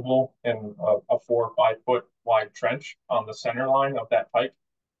much doable in a 4 or 5 foot wide trench on the center line of that pipe.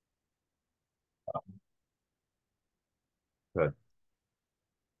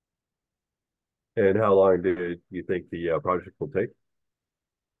 And how long do you think the project will take?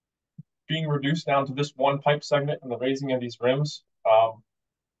 Being reduced down to this one pipe segment and the raising of these rims,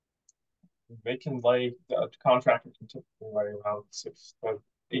 they can lay, the contractor can typically lay around 600 to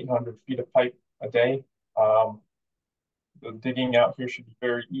 800 feet of pipe a day. The digging out here should be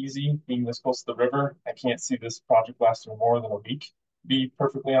very easy, being this close to the river. I can't see this project lasting more than a week, to be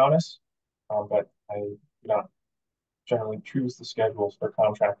perfectly honest. But I'm not generally choose the schedules for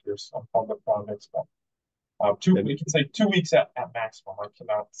contractors on public projects, but we can say 2 weeks at maximum. I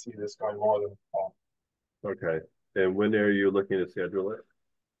cannot see this going more than Okay. And when are you looking to schedule it?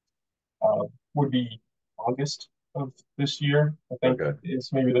 would be August of this year. I think Okay.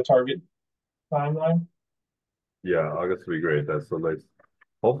 is maybe the target timeline. Yeah, August would be great. That's a nice,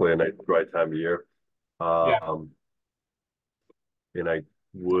 hopefully a nice dry time of year. Yeah. And I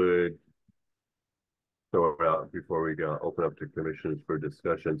would throw it out before we go open up to commissions for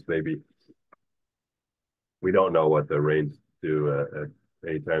discussions. Maybe we don't know what the rains do at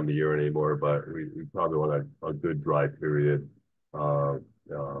any time of the year anymore, but we probably want a good dry period.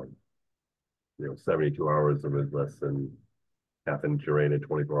 72 hours of it, less than half inch of rain in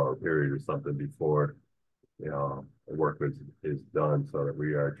 24-hour period or something before the work is done, so that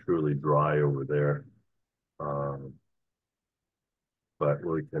we are truly dry over there. But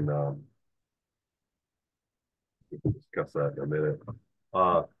we can discuss that in a minute.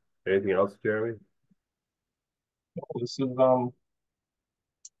 Anything else, Jeremy? This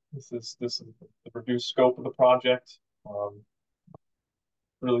is the reduced scope of the project.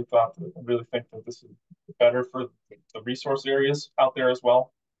 Really think that this is better for the resource areas out there as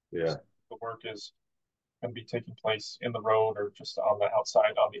well. Yeah. The work is going to be taking place in the road or just on the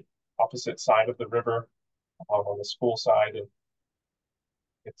outside, on the opposite side of the river, on the school side, and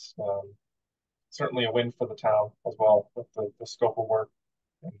it's certainly a win for the town as well with the scope of work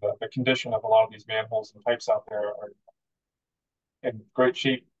and the condition of a lot of these manholes and pipes out there are in great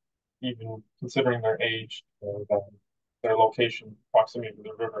shape, even considering their age and their location, proximity to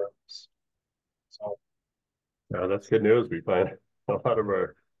the river. So, yeah, that's good news. We find a lot of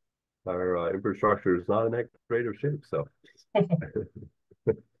our infrastructure is not in that great of shape. So, okay.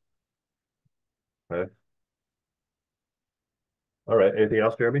 All right. Anything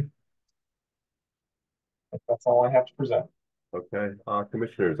else, Jeremy? that's all I have to present. Okay.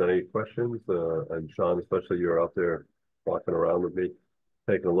 Commissioners, any questions? And Sean, especially you're out there walking around with me,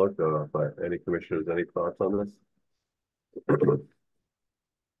 taking a look. But any commissioners, any thoughts on this?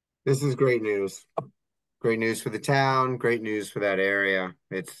 This is great news. Great news for the town, great news for that area.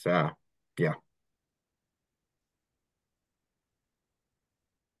 It's yeah.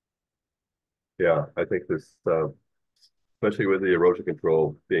 Yeah, I think this, especially with the erosion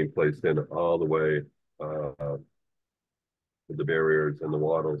control being placed in all the way with the barriers and the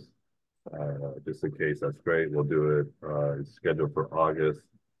wattles, just in case, that's great. We'll do it. It's scheduled for August.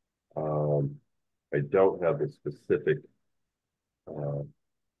 I don't have a specific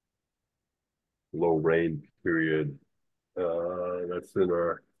low rain period that's in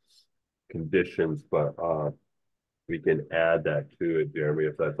our conditions, but we can add that to it, Jeremy,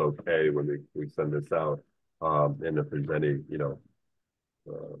 if that's okay when we send this out. And if there's any,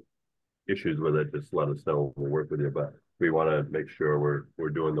 issues with it, just let us know. We'll work with you. But we want to make sure we're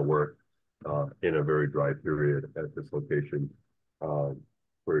doing the work in a very dry period at this location for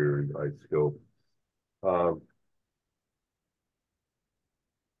your ice scope.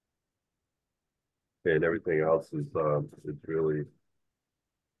 And everything else is really,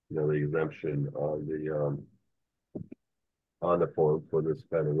 the exemption on the form for this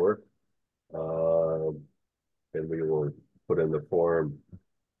kind of work. And we will put in the form,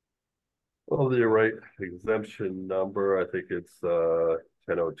 well, the right exemption number. I think it's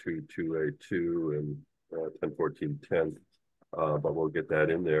 1002-282 and 1014-10. But we'll get that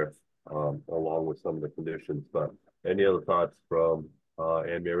in there along with some of the conditions. But any other thoughts from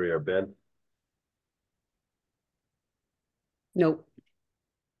Anne Mary or Ben? Nope.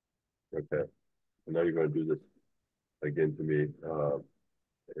 Okay. I know you're going to do this again to me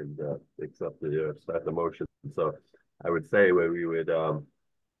and accept the motion. So I would say we would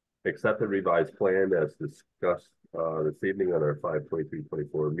accept the revised plan as discussed this evening on our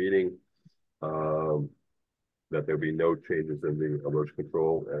 5/23/24 meeting. That there'll be no changes in the erosion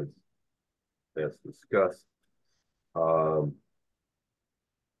control as discussed.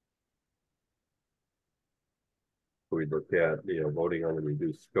 We look at voting on the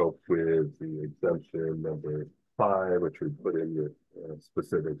reduced scope with the exemption number 5, which we put in the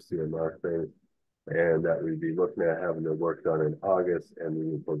specific CMR thing, and that we'd be looking at having the work done in August, and we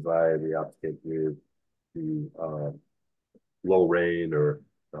would provide the applicant with the low rain or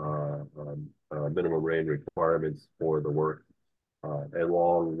minimum rain requirements for the work,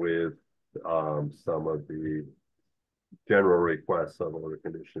 along with some of the general requests on order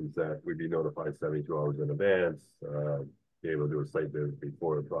conditions that we'd be notified 72 hours in advance, be able to do a site visit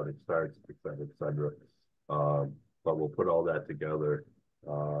before the project starts, et cetera, et cetera. But we'll put all that together.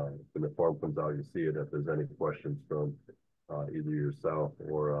 When the form comes out, you see it. If there's any questions from either yourself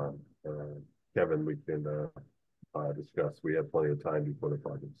or Kevin, we can discuss. We have plenty of time before the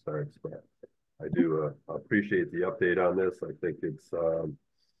project starts, but I do appreciate the update on this. I think it's the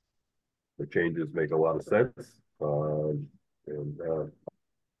changes make a lot of sense. And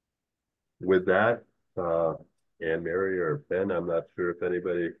with that, Anne Mary or Ben, I'm not sure if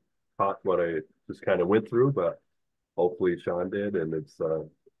anybody caught what I just kind of went through, but hopefully Sean did, and it's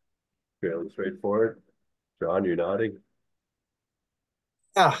fairly straightforward. John, you're nodding.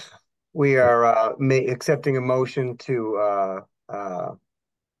 Yeah, we are accepting a motion to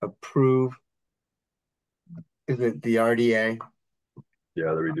approve. Is it the RDA?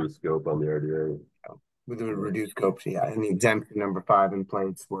 Yeah, the reduced scope on the RDA. With the reduced scope, yeah, and the exemption number 5 in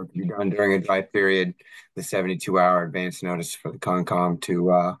place, work to be done during a dry period, the 72-hour advance notice for the Concom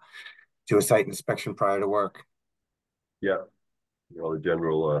to a site inspection prior to work. Yeah, the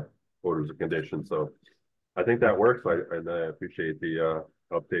general orders of conditions. So I think that works. I appreciate the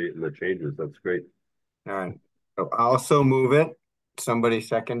update and the changes. That's great. All right. So I'll also move it. Somebody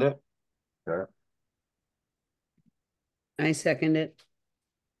second it. Okay. I second it.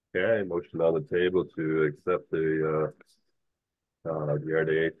 Okay, motion on the table to accept the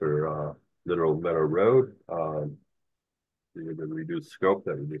RDA for Little Meadow Road, the reduced scope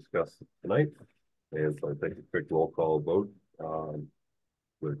that we discussed tonight. And so I take a quick roll call vote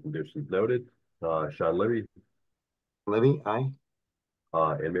with conditions noted. Sean Libby. Libby, aye.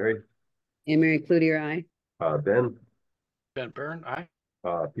 Anne Mary. Anne Mary Cloutier, aye. Ben. Ben Byrne, aye.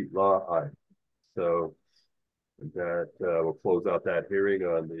 Pete Law, aye. So that will close out that hearing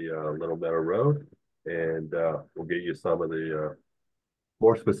on the Little Meadow Road, and we'll get you some of the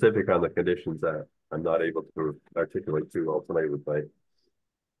more specific on the conditions that I'm not able to articulate too well tonight with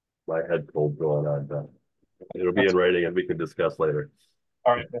my head cold going on. But it'll be in writing and we can discuss later.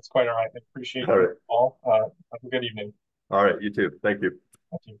 All right, that's quite all right. I appreciate All right. you all. Have a good evening. All right, you too. Thank you.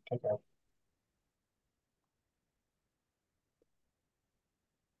 Thank you. Take care.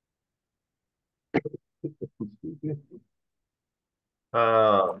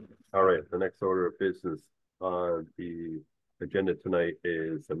 All right, the next order of business on the agenda tonight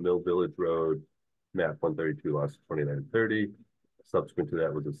is the Mill Village Road, map 132, lots 2930. Subsequent to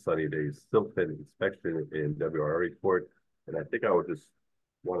that was a Sunny Days silt pit inspection in WR report. And I think I would just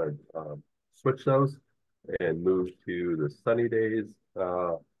want to switch those and move to the Sunny Days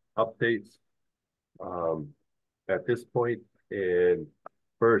updates at this point. And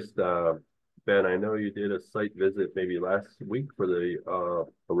first, Ben, I know you did a site visit maybe last week for the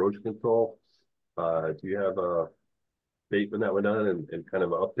erosion control. Do you have a date when that went on and kind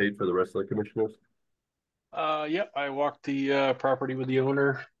of an update for the rest of the commissioners? Yep, I walked the property with the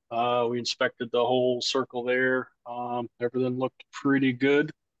owner. We inspected the whole circle there. Everything looked pretty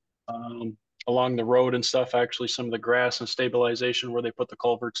good. Along the road and stuff, actually some of the grass and stabilization where they put the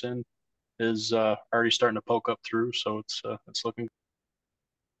culverts in is already starting to poke up through, so it's looking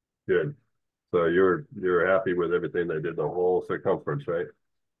good. So you're happy with everything they did the whole circumference, right?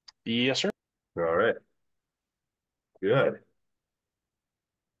 Yes, sir. All right. Good.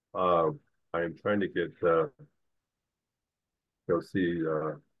 I am trying to get go see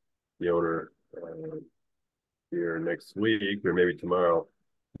the owner here next week or maybe tomorrow,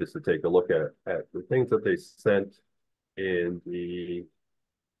 just to take a look at the things that they sent in the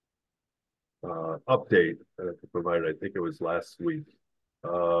update provided. I think it was last week.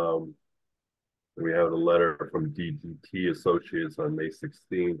 We have a letter from DGT Associates on May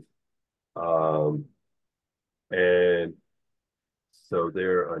 16th. And so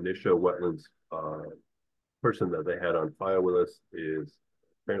their initial wetlands person that they had on file with us is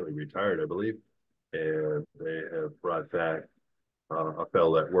apparently retired, I believe. And they have brought back a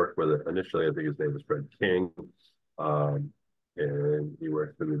fellow that worked with it initially. I think his name was Fred King. And he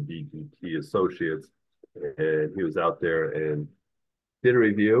worked for the DGT Associates. And he was out there and did a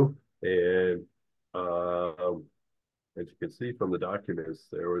review. And as you can see from the documents,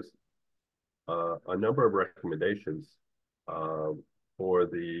 there was a number of recommendations for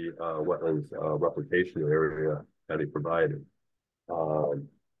the wetlands replication area that he provided.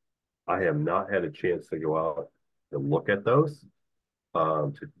 I have not had a chance to go out and look at those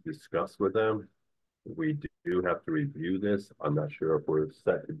to discuss with them. We do have to review this. I'm not sure if we're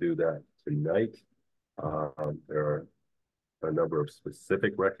set to do that tonight. There are a number of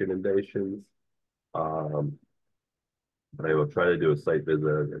specific recommendations. But I will try to do a site visit,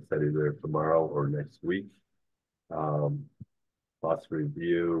 as I said, either tomorrow or next week. Lots of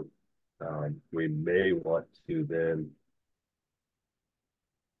review. We may want to then,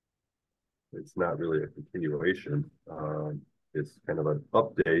 it's not really a continuation. It's kind of an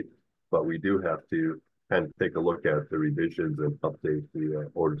update, but we do have to kind of take a look at the revisions and update the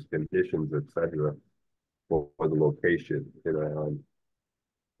orders, conditions, etc. for the location. And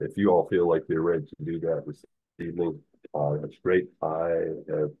if you all feel like you're ready to do that this evening, that's great. I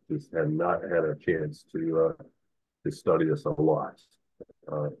have not had a chance to study this a lot.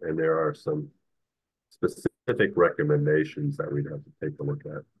 And there are some specific recommendations that we'd have to take a look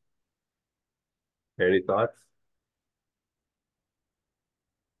at. Any thoughts?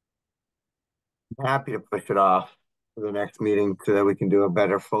 I'm happy to push it off for the next meeting so that we can do a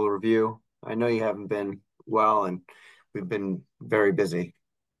better full review. I know you haven't been well, and we've been very busy.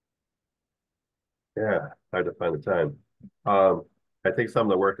 Yeah, hard to find the time. I think some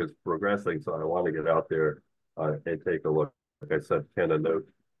of the work is progressing, so I want to get out there and take a look. Like I said, Ken, a note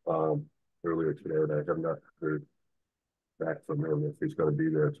earlier today that I have not heard back from him if he's going to be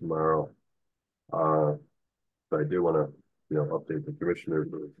there tomorrow. But I do want to, update the commissioner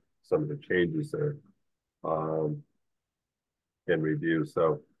with some of the changes there and review.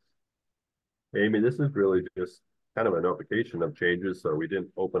 So, Amy, this is really just kind of a notification of changes. So we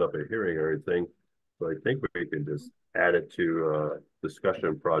didn't open up a hearing or anything. So I think we can just add it to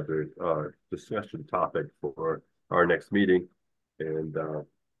discussion topic for our next meeting, and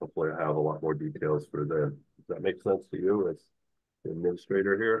hopefully I have a lot more details for them. Does that make sense to you as the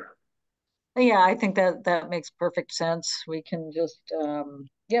administrator here? Yeah, I think that makes perfect sense. We can just,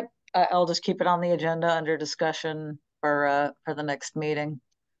 yep, I'll just keep it on the agenda under discussion for the next meeting.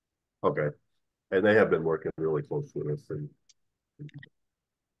 Okay, and they have been working really close with us and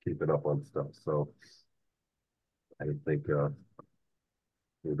keeping up on stuff. So I think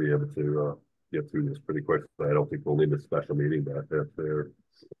we'll be able to get through this pretty quick. I don't think we'll need a special meeting, but if they're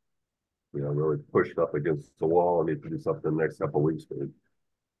really pushed up against the wall and need to do something in the next couple of weeks,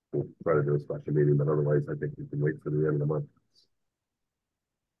 we'll try to do a special meeting. But otherwise, I think we can wait for the end of the month.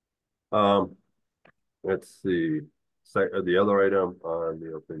 Let's see. The other item on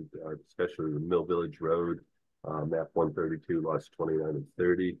the open discussion, the Mill Village Road, map 132, lots 29 and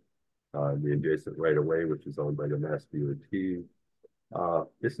 30, the adjacent right of way, which is owned by the Mass DOT.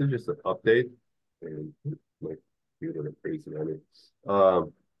 This is just an update, and my computer facing on it.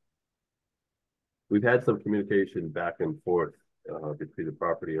 We've had some communication back and forth between the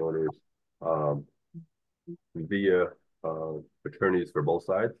property owners via attorneys for both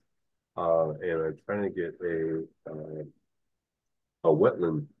sides. And I'm trying to get a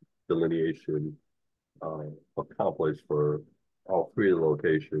wetland delineation accomplished for all three of the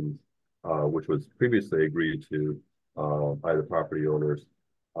locations, which was previously agreed to by the property owners.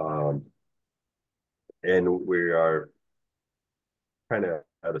 And we are kind of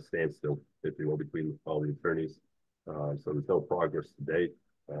at a standstill, if you will, between all the attorneys. So there's no progress to date.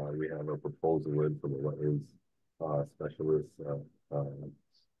 We have a proposal in from the wetlands specialist,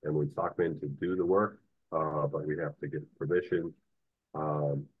 Emily Stockman, to do the work, but we have to get permission.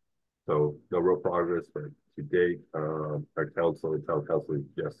 So no real progress, but to date, our council and town council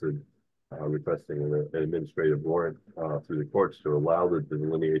suggested requesting an administrative warrant through the courts to allow the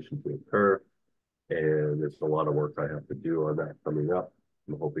delineation to occur. And there's a lot of work I have to do on that coming up.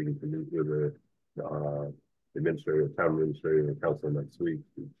 I'm hoping to meet with the administrator, town administrator, and council next week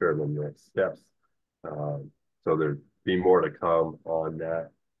to determine the next steps. So there'd be more to come on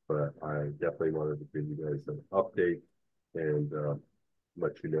that, but I definitely wanted to give you guys an update and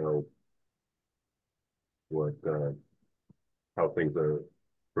let you know what how things are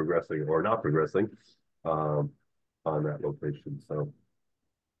progressing or not progressing on that location. So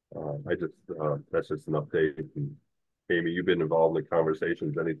that's just an update. And Amy, you've been involved in the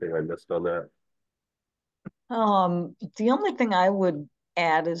conversations. Anything I missed on that? The only thing I would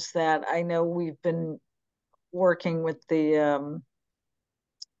add is that I know we've been working with the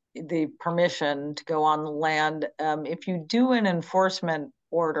permission to go on the land. If you do an enforcement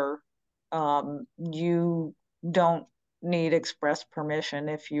order, you don't need express permission.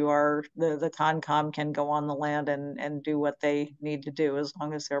 If you are, the Concom can go on the land and do what they need to do as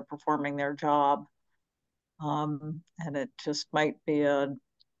long as they're performing their job. And it just might be a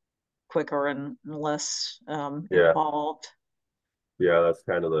quicker and less involved. Yeah, that's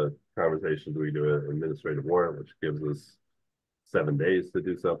kind of the conversations. We do an administrative warrant, which gives us 7 days to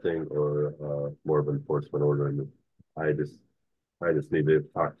do something, or more of an enforcement order. And I just need to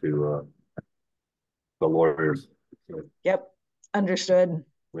talk to the lawyers. So, yep, understood.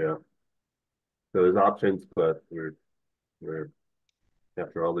 Yeah. So there's options, but we're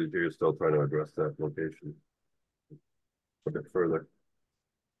after all these years still trying to address that location a bit further.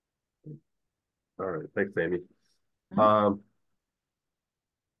 All right, thanks, Amy.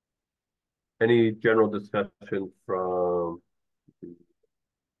 Any general discussion from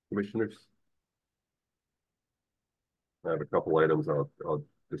commissioners? I have a couple items I'll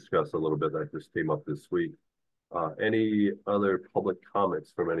discuss a little bit that just came up this week. Any other public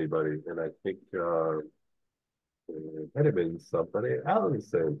comments from anybody? And I think it might have been somebody,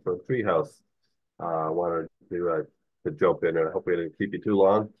 Allison from Treehouse, wanted to jump in, and I hope we didn't keep you too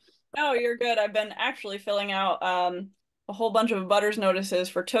long. Oh, you're good. I've been actually filling out a whole bunch of butters notices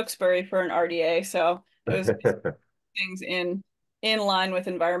for Tewksbury for an RDA, so it was things in line with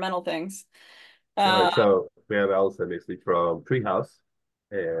environmental things. All right, so we have Allison basically from Treehouse,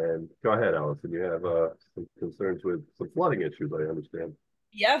 and go ahead, Allison. You have some concerns with some flooding issues, I understand.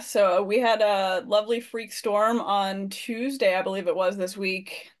 Yeah, so we had a lovely freak storm on Tuesday, I believe it was this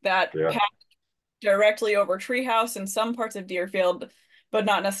week, that passed directly over Treehouse and some parts of Deerfield, but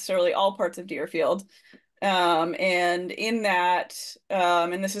not necessarily all parts of Deerfield. And in that,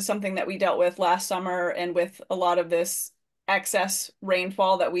 and this is something that we dealt with last summer, and with a lot of this excess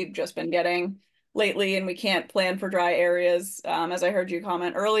rainfall that we've just been getting lately, and we can't plan for dry areas, as I heard you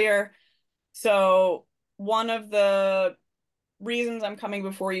comment earlier. So one of the reasons I'm coming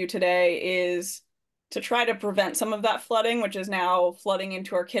before you today is to try to prevent some of that flooding, which is now flooding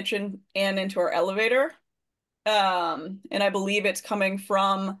into our kitchen and into our elevator. And I believe it's coming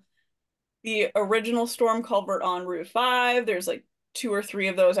from the original storm culvert on Route 5. There's like 2 or 3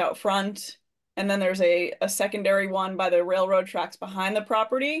 of those out front. And then there's a secondary one by the railroad tracks behind the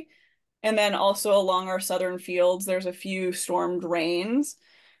property. And then also along our southern fields, there's a few storm drains.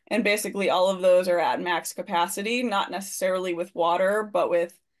 And basically all of those are at max capacity, not necessarily with water, but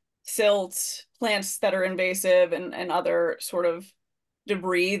with silt, plants that are invasive, and other sort of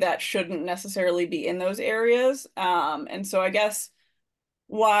debris that shouldn't necessarily be in those areas. And so I guess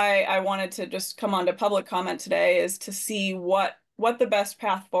why I wanted to just come on to public comment today is to see what the best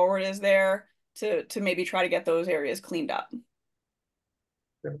path forward is there to maybe try to get those areas cleaned up.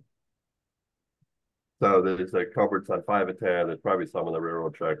 Okay. So there's like culverts on 5 and 10. There's probably some on the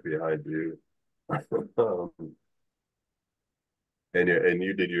railroad track behind you. And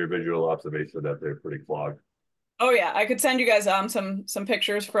you did your visual observation that they're pretty clogged. Oh yeah, I could send you guys some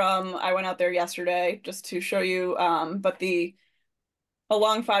pictures from, I went out there yesterday just to show you, but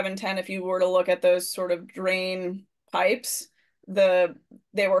along 5 and 10, if you were to look at those sort of drain pipes, they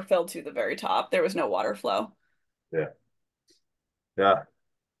were filled to the very top. There was no water flow. Yeah. Yeah.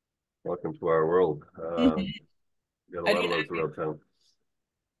 Welcome to our world. Got a lot of those around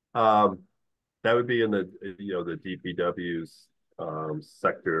town. That would be in the the DPW's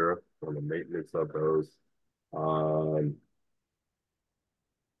sector on the maintenance of those.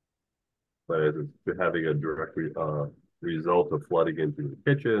 But it's having a direct result of flooding into the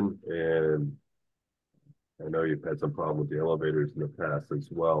kitchen, and I know you've had some problem with the elevators in the past as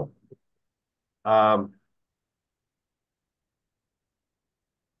well.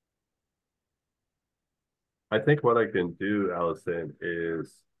 I think what I can do, Allison,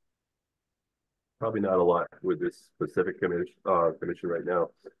 is probably not a lot with this specific commission right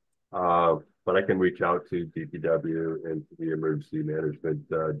now, but I can reach out to DPW and to the emergency management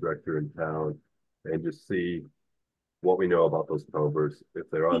director in town and just see what we know about those culverts. If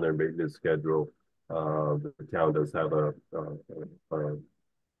they're on their maintenance schedule, the town does have a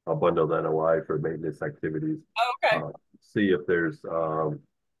bundled NOI for maintenance activities. Okay. See if there's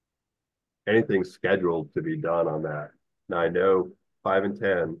anything scheduled to be done on that. Now I know 5 and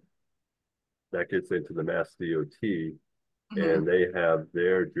 10, that gets into the Mass DOT, and they have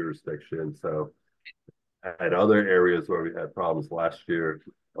their jurisdiction. So at other areas where we had problems last year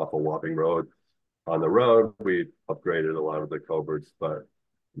off of Wapping Road, on the road, we upgraded a lot of the culverts, but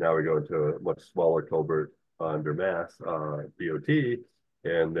now we go into a much smaller culvert under Mass DOT,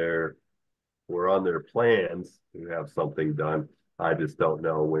 and we're on their plans to have something done. I just don't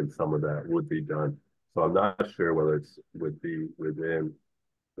know when some of that would be done. So I'm not sure whether it would be within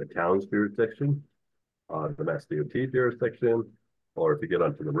the town's jurisdiction, the Mass DOT jurisdiction, or if you get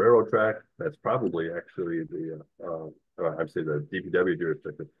onto the railroad track, that's probably actually the DPW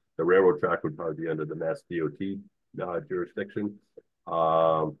jurisdiction. The railroad track would probably be under the Mass DOT jurisdiction.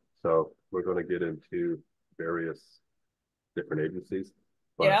 So we're going to get into various different agencies.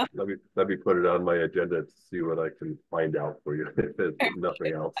 But yeah. Let me put it on my agenda to see what I can find out for you if it's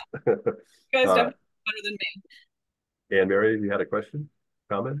nothing else. You guys definitely better than me. Anne Mary, you had a question,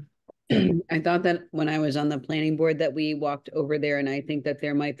 comment? I thought that when I was on the planning board that we walked over there, and I think that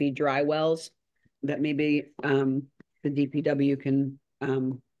there might be dry wells that maybe the DPW can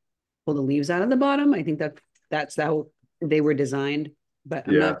pull the leaves out of the bottom. I think that's how they were designed, but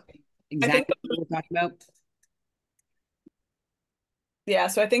I'm not exactly what we're talking about. Yeah,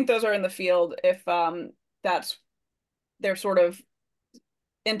 so I think those are in the field if they're sort of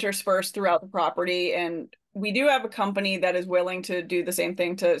interspersed throughout the property, and we do have a company that is willing to do the same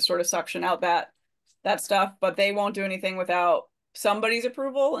thing to sort of suction out that stuff, but they won't do anything without somebody's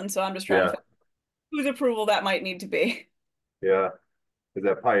approval. And so I'm just trying to figure out whose approval that might need to be. Yeah. Is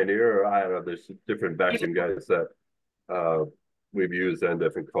that Pioneer, or I don't know, there's different vacuum guys that we've used on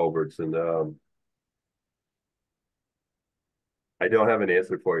different culverts, and I don't have an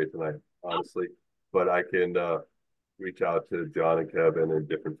answer for you tonight, honestly, but I can reach out to John and Kevin and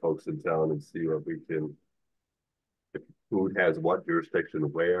different folks in town and see what we can, if who has what jurisdiction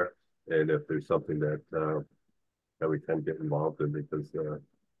where, and if there's something that that we can get involved in, because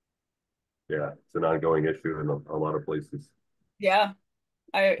yeah, it's an ongoing issue in a lot of places. Yeah,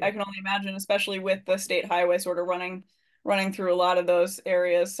 I can only imagine, especially with the state highway sort of running through a lot of those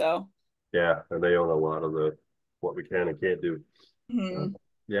areas. So yeah, and they own a lot of the what we can and can't do.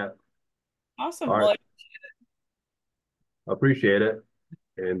 Yeah. Awesome. All Well, right. Appreciate it.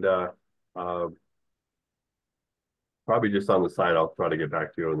 And probably just on the side, I'll try to get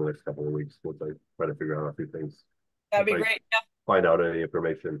back to you in the next couple of weeks once I try to figure out a few things. That'd be great. Yeah. Find out any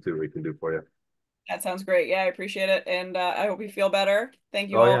information, see what we can do for you. That sounds great. Yeah, I appreciate it. And I hope you feel better. Thank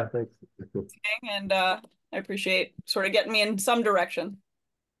you all. all. Yeah, thanks. And I appreciate sort of getting me in some direction.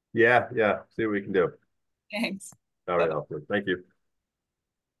 Yeah, see what we can do. Thanks. All right, Alfred. Thank you.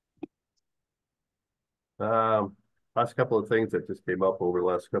 Last couple of things that just came up over the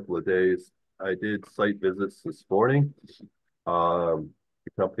last couple of days. I did site visits this morning,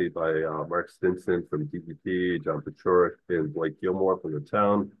 accompanied by Mark Stinson from DEP, John Pachurik, and Blake Gilmore from the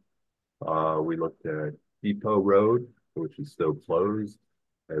town. We looked at Depot Road, which is still closed,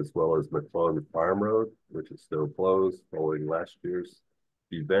 as well as McClellan Farm Road, which is still closed following last year's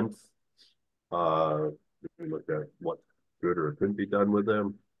events. We looked at what could or couldn't be done with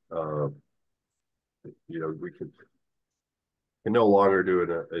them. We can no longer do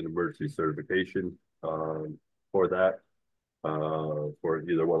an emergency certification for that, for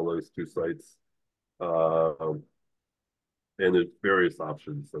either one of those two sites. And there's various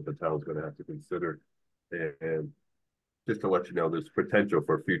options that the town's going to have to consider. And just to let you know, there's potential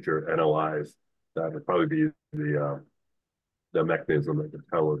for future NOIs. That would probably be the mechanism that the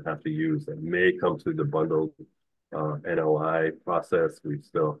town would have to use that may come through the bundled NOI process. We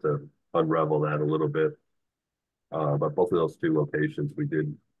still have to unravel that a little bit. But both of those two locations we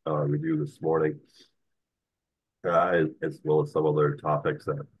did review this morning, as well as some other topics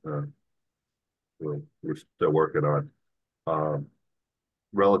that we're still working on.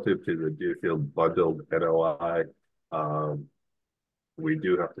 Relative to the Deerfield bundled NOI, we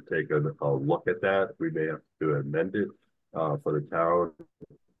do have to take a look at that. We may have to amend it for the town.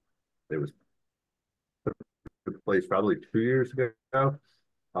 It was put in place probably 2 years ago.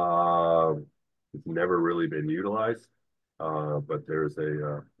 It's never really been utilized, but there's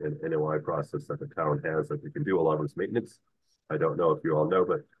an NOI process that the town has that they can do a lot of this maintenance. I don't know if you all know,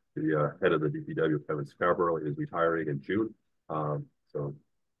 but the head of the DPW, Kevin Scarborough, is retiring in June. So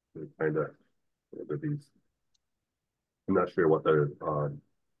kind of these. I'm not sure what the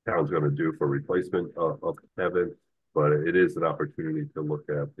town's going to do for replacement of Kevin, but it is an opportunity to look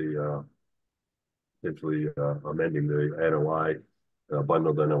at the potentially amending the NOI.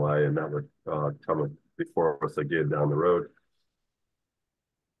 Bundled NOI, and that would come before us again down the road.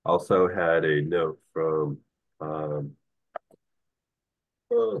 Also had a note from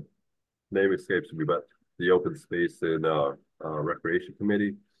name escapes me, but the Open Space and Recreation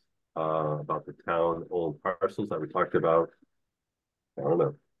Committee about the town-owned parcels that we talked about. I don't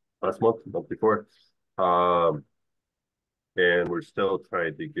know, last month before, and we're still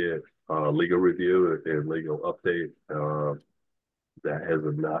trying to get legal review and legal update. That has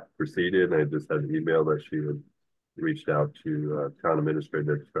not proceeded. I just had an email that she had reached out to town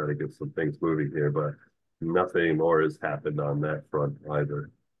administrator to try to get some things moving here, but nothing more has happened on that front either.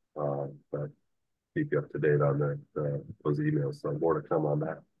 But keep you up to date on that, those emails. So more to come on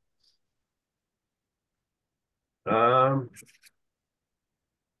that.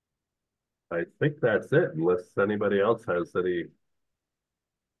 I think that's it, unless anybody else has any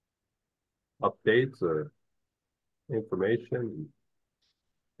updates or information.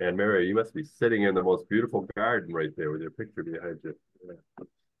 And Mary, you must be sitting in the most beautiful garden right there with your picture behind you. Yeah.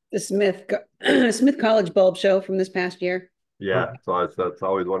 The Smith College bulb show from this past year. Yeah, so that's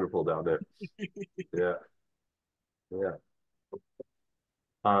always wonderful down there. Yeah.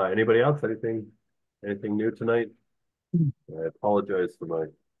 Anybody else? Anything new tonight? I apologize for my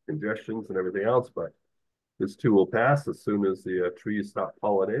congestions and everything else, but this too will pass as soon as the trees stop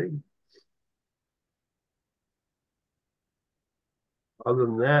pollinating. Other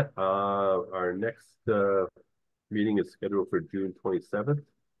than that, our next meeting is scheduled for June 27th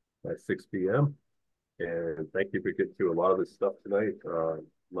at 6 p.m. And thank you for getting through a lot of this stuff tonight. A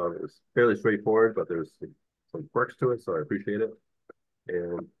lot of it was fairly straightforward, but there's some quirks to it, so I appreciate it.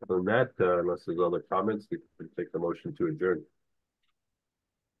 And other than that, unless there's other comments, we can take the motion to adjourn.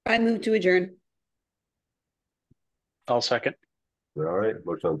 I move to adjourn. I'll second. All right,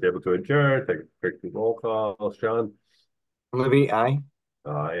 motion on the table to adjourn. Take a quick roll call. Sean? Libby, aye.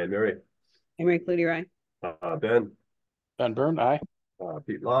 Anne Mary? Emery Cloutier, aye. Ben? Ben Burn, aye.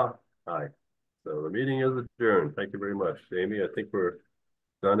 Pete Law? Aye. So the meeting is adjourned. Thank you very much. Amy, I think we're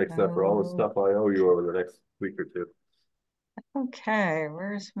done except for all the stuff I owe you over the next week or two. Okay,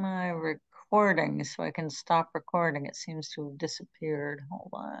 where's my recording so I can stop recording? It seems to have disappeared.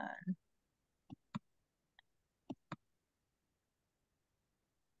 Hold on.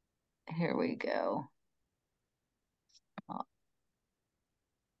 Here we go.